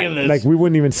remember sat. any of this. Like we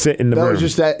wouldn't even sit in the That room. was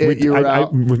just that you were out.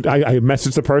 I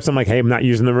messaged the person. I'm like, hey, I'm not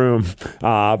using the room.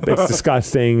 It's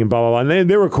disgusting and blah blah blah. And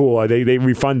they were cool. They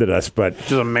refunded us, but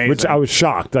is amazing. Which I was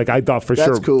shocked. Like I thought for That's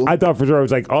sure. cool. I thought for sure. I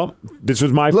was like, oh, this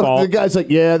was my Look, fault. the guy's like,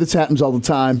 yeah, this happens all the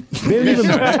time. They didn't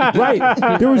even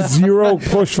right. There was zero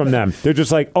push from them. They're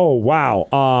just like, oh wow.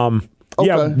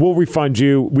 Yeah, Okay. we'll refund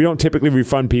you. We don't typically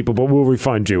refund people, but we'll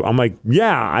refund you. I'm like,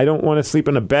 yeah, I don't want to sleep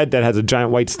in a bed that has a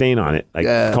giant white stain on it. Like,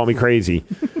 call me crazy.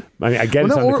 I mean, I get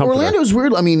it's on the comforter. Orlando's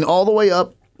weird. I mean, all the way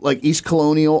up like East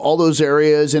Colonial, all those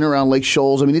areas in and around Lake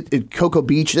Shoals. I mean, Cocoa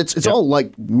Beach. It's all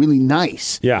like really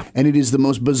nice. Yeah. And it is the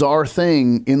most bizarre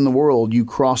thing in the world. You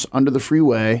cross under the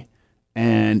freeway,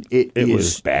 and it was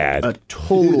is bad. a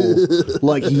total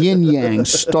like yin yang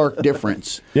stark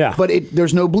difference. Yeah. But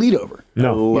there's no bleed over.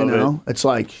 No. You know, it's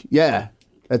like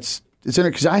it's in it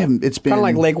because I haven't. It's been Kind of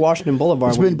like Lake Washington Boulevard.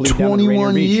 It's when been you bleed down to Rainier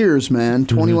 21 Beach. years, man.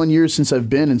 21 years since I've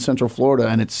been in Central Florida,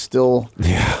 and it's still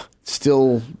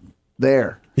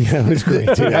there. Yeah, it was great,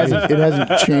 dude. It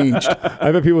hasn't changed.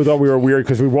 I bet people thought we were weird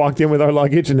because we walked in with our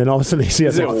luggage, and then all of a sudden they see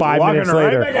us like 5 walking minutes right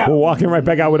later. back out. We're walking right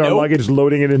back out with our luggage,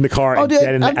 loading it in the car, and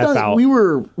getting the F out. We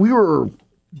were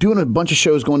doing a bunch of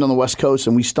shows going down the West Coast,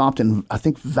 and we stopped in, I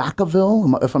think,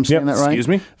 Vacaville, if I'm saying that right. Excuse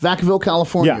me? Vacaville,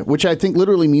 California, Yeah. which I think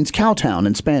literally means cowtown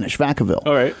in Spanish, Vacaville.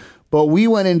 All right. But we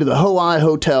went into the Hawaii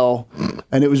Hotel,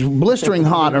 and it was blistering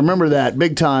hot. I remember that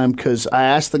big time because I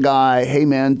asked the guy, hey,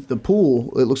 man, the pool,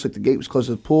 it looks like the gate was closed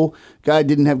to the pool. Guy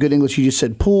didn't have good English. He just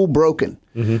said, pool broken,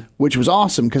 which was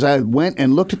awesome because I went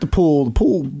and looked at the pool. The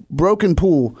pool, broken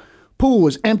pool. Pool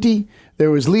was empty. There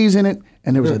was leaves in it,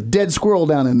 and there was a dead squirrel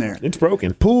down in there. It's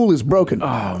broken. Pool is broken.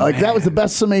 That was the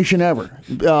best summation ever.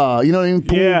 You know what I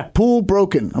mean? Pool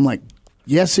broken. I'm like,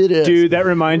 yes, it is. Dude, that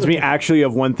reminds me actually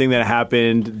of one thing that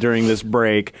happened during this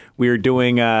break. We were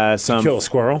doing some Kill a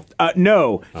squirrel?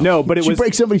 No, but it Did you was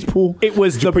break somebody's pool? It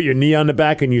was Did you put your knee on the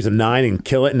back and use a 9 and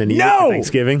kill it and then eat it No! for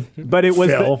Thanksgiving? But it was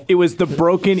Phil. it was the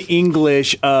broken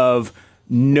English of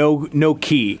no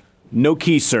key,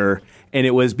 sir, and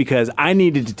it was because I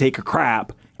needed to take a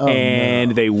crap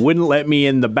and they wouldn't let me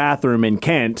in the bathroom in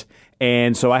Kent.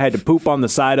 And so I had to poop on the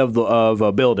side of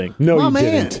a building. No, My you man.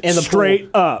 didn't. And the Straight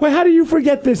up. Wait, how do you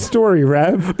forget this story,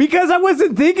 Rev? Because I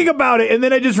wasn't thinking about it, and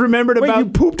then I just remembered Wait, about. you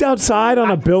pooped outside on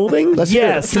a building? Let's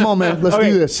Yes. do it. Come on, man. Let's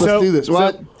Okay, do this. Let's do this.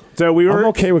 What? So we were I'm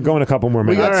okay with going a couple more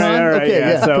We minutes. got time? Okay,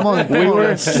 yeah. So Come on. we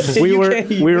were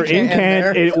we were in can't end Kent.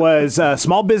 there. It was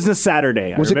Small Business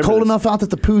Saturday. Was it cold enough out that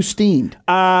the poo steamed?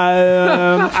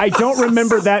 I don't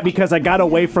remember that because I got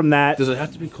away from that. Does it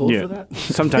have to be cold Yeah. for that?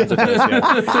 Sometimes it does.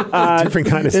 Yeah. Different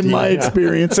kind of In steam. my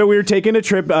experience. So we were taking a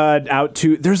trip out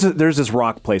to there's this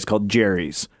rock place called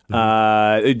Jerry's.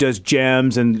 It does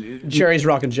gems and Jerry's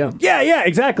Rockin' Gem. yeah,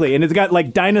 exactly. And it's got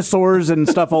like dinosaurs and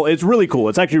stuff. It's really cool.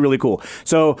 It's actually really cool.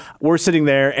 So we're sitting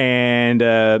there, and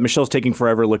Michelle's taking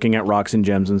forever looking at rocks and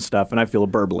gems and stuff, and I feel a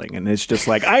burbling, and it's just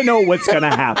like I know what's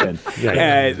gonna happen.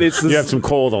 Yeah. It's You have some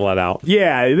coal to let out.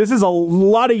 Yeah, this is a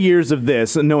lot of years of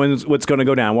this and knowing what's going to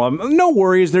go down. Well, no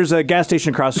worries. There's a gas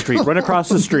station across the street. Run across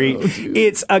the street.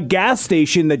 It's a gas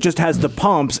station that just has the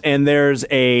pumps, and there's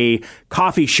a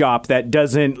coffee shop that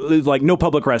doesn't, like, no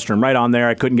public restroom right on there.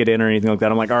 I couldn't get in or anything like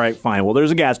that. I'm like, all right, fine. Well,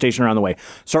 there's a gas station around the way.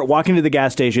 Start walking to the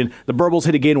gas station. The burbles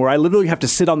hit again where I literally have to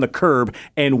sit on the curb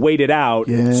and wait it out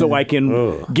so I can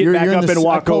get back up and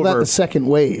walk I call over. that the second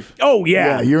wave. Oh,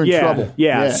 yeah. Yeah, you're in trouble.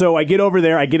 Yeah. Yeah. So I get over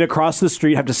there. I get across the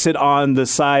street, have to sit on the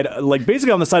side, like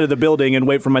basically on the side of the building and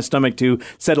wait for my stomach to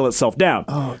settle itself down.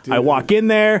 Oh, dude. I walk in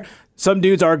there. Some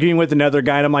dude's arguing with another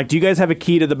guy, and I'm like, do you guys have a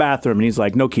key to the bathroom? And he's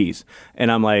like, no keys.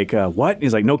 And I'm like, what?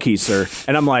 He's like, no keys, sir.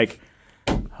 And I'm like,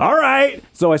 all right.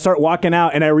 So I start walking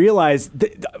out, and I realize,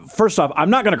 first off, I'm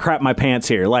not going to crap my pants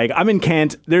here. Like, I'm in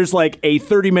Kent. There's like a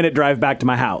 30-minute drive back to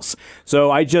my house.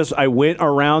 So I went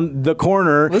around the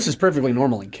corner. This is perfectly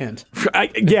normal in Kent. I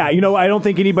don't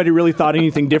think anybody really thought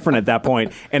anything different at that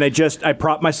point. And I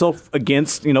propped myself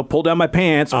against, pulled down my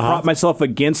pants, propped myself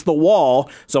against the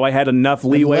wall, so I had enough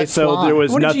leeway. let So fly. there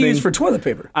was What nothing. did you use for toilet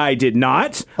paper? I did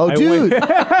not. Oh, I dude. went-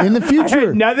 In the I future.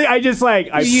 had nothing. I just like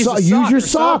I Use your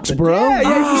socks, bro.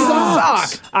 Yeah,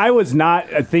 suck. I was not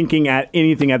thinking at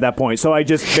anything at that point, so I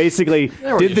just basically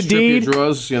did the deed.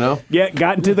 Drawers, you know. Yeah,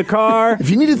 got into the car. If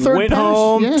you need a third went pass,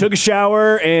 home, yeah. took a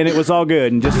shower, and it was all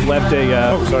good, and just left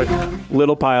a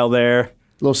little pile there.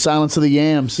 Little Silence of the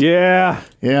Yams. Yeah.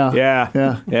 Yeah.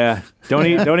 Don't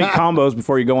eat combos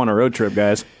before you go on a road trip,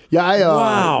 guys. Yeah,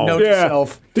 Wow. Note to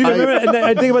self. Dude,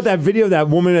 I think about that video of that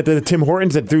woman at the Tim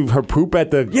Hortons that threw her poop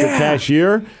at the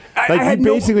cashier. I He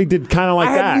basically did kind of like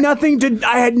I that. had nothing to.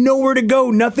 I had nowhere to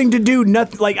go, nothing to do,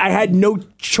 nothing. Like I had no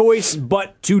choice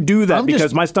but to do that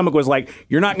because my stomach was like,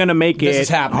 "You're not going to make it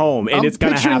home, and it's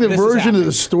going to happen." I'm picturing the version of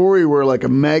the story where like a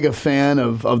mega fan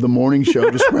of the morning show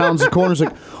just rounds the corners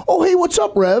like, "Oh hey, what's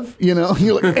up, Rev?" You know,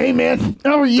 you're like, "Hey man,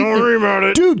 how are you? Don't worry about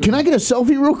it, dude. Can I get a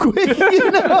selfie real quick?"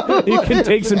 You know, you can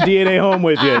take some DNA home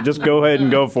with you. Just go ahead and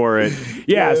go for it.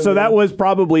 Yeah. So that was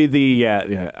probably the.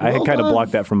 I had kind of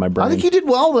blocked that from my brain. I think you did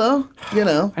well though. You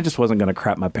know. I just wasn't going to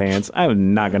crap my pants.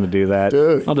 I'm not going to do that.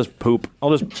 Dude. I'll just poop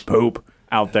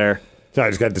out there. So I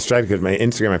just got distracted because my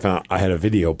Instagram, I found out I had a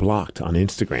video blocked on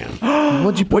Instagram.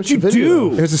 What'd you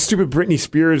do? It was a stupid Britney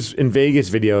Spears in Vegas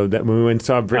video that when we went and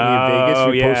saw Britney in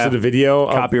Vegas, we posted a video.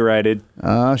 Copyrighted.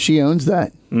 She owns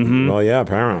that. Mm-hmm. Well, yeah,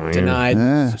 apparently. Denied.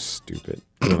 Yeah. Stupid.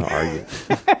 I'm going to argue.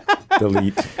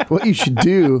 Delete. What you should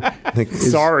do.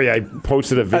 Sorry, I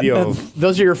posted a video of,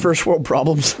 Those are your first world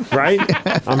problems. right?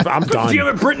 I'm done. Do you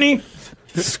have it, Brittany?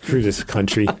 Screw this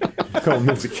country. Go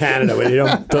move to Canada where they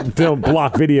don't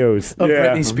block videos. Of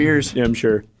Britney Spears. Yeah, I'm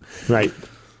sure. Right.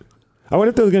 I wonder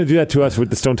if they were going to do that to us with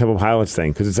the Stone Temple Pilots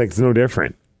thing because it's no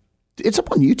different. It's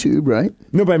up on YouTube, right?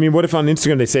 No, but I mean, what if on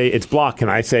Instagram they say it's blocked? Can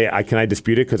I say can I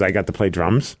dispute it because I got to play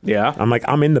drums? Yeah. I'm like,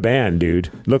 I'm in the band, dude.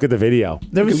 Look at the video.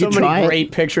 There was Can so you many try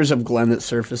great pictures of Glenn that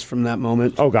surfaced from that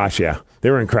moment. Oh gosh, yeah,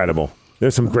 they were incredible.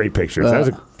 There's some great pictures. That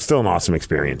was still an awesome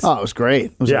experience. Oh, it was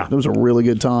great. It was a really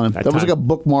good time. That was time. like a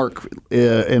bookmark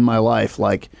in my life.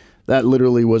 Like that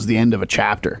literally was the end of a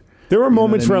chapter. There were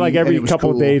moments what I where, like, mean? every And it was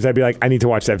couple of cool. days, I'd be like, I need to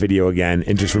watch that video again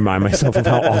and just remind myself of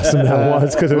how awesome that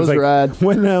was. Because it was like, rad.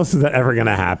 when else is that ever going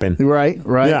to happen? Right.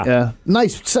 Yeah. Yeah.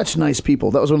 Nice, such nice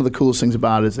people. That was one of the coolest things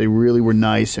about it is they really were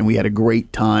nice, and we had a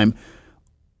great time.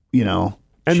 You know,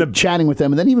 and chatting with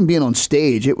them, and then even being on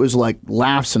stage, it was like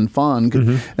laughs and fun.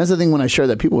 That's the thing when I share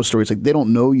that people with stories, like they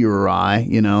don't know you or I,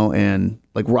 you know, and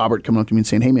like Robert coming up to me and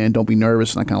saying, "Hey man, don't be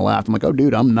nervous," and I kind of laughed. I'm like, "Oh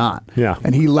dude, I'm not." Yeah.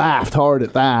 And he laughed hard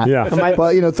at that. Yeah.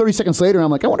 But you know, 30 seconds later, I'm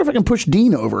like, I wonder if I can push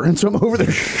Dean over, and so I'm over there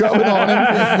shoving on him,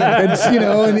 and you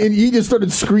know, and he just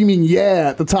started screaming "yeah"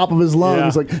 at the top of his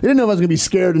lungs. Like, they didn't know if I was gonna be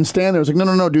scared and stand there. I was like,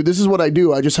 no, dude, this is what I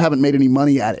do. I just haven't made any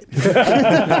money at it. Still,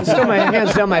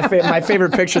 hands down, my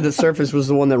favorite picture that surfaced was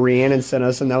the one that Rhiannon sent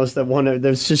us, and that was the one that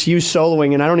was just you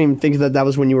soloing, and I don't even think that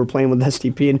was when you were playing with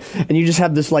STP, and you just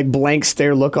have this like blank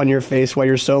stare look on your face while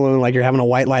you're soloing, like you're having a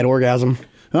white light orgasm.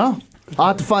 Oh, I'll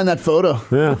have to find that photo.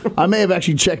 Yeah. I may have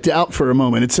actually checked out for a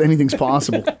moment. Anything's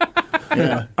possible.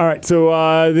 Yeah. All right,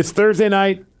 so this Thursday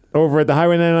night over at the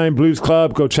Highway 99 Blues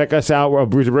Club, go check us out.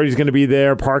 Bruiser Brody's going to be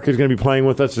there. Parker's going to be playing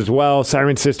with us as well.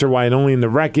 Siren Sister, Why and Only in the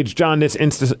Wreckage, Jaundice,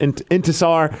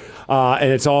 Intisar,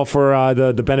 and it's all for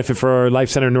the benefit for Life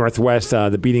Center Northwest,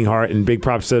 the Beating Heart, and big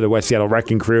props to the West Seattle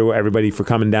Wrecking Crew, everybody for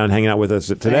coming down, hanging out with us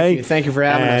today. Thank you for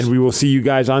having us. And we will see you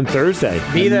guys on Thursday.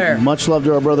 Be there. Much love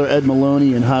to our brother Ed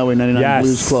Maloney and Highway 99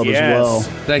 Blues Club as well.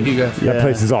 Thank you, guys. That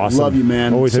place is awesome. Love you,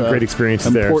 man. Always It's had great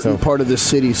experiences there. Important part of this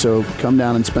city, so come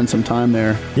down and spend some time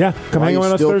there. Yeah, come hang out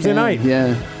with us Thursday night.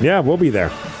 Yeah, we'll be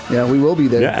there. Yeah, we will be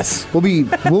there. Yes. We'll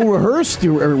rehearse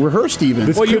even.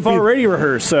 This Well, could you've be- already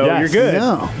rehearsed, so Yes. you're good.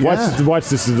 Yeah. Watch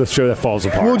this is the show that falls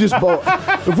apart. We'll just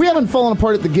if we haven't fallen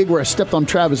apart at the gig where I stepped on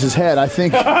Travis's head, I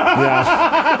think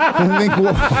I think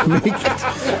we'll make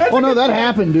it. Oh no, that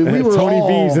happened, dude. We were Tony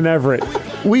all, V's and Everett.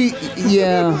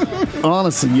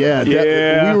 Honestly,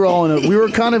 we were all we were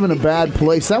kind of in a bad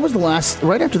place. That was the last.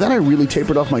 Right after that, I really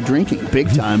tapered off my drinking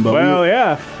big time. But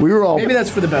we were all. Maybe that's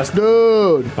for the best,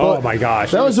 dude. Oh my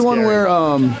gosh, that was the one scary. where.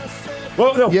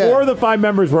 Well, no, 4 of the 5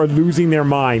 members were losing their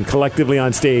mind collectively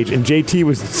on stage, and JT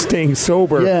was staying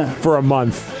sober for a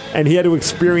month, and he had to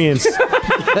experience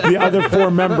the other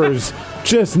 4 members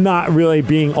just not really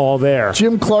being all there.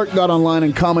 Jim Clark got online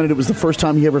and commented it was the first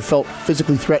time he ever felt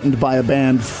physically threatened by a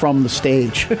band from the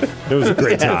stage. It was a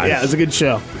great time. Yeah, it was a good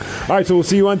show. All right, so we'll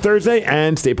see you on Thursday,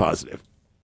 and stay positive.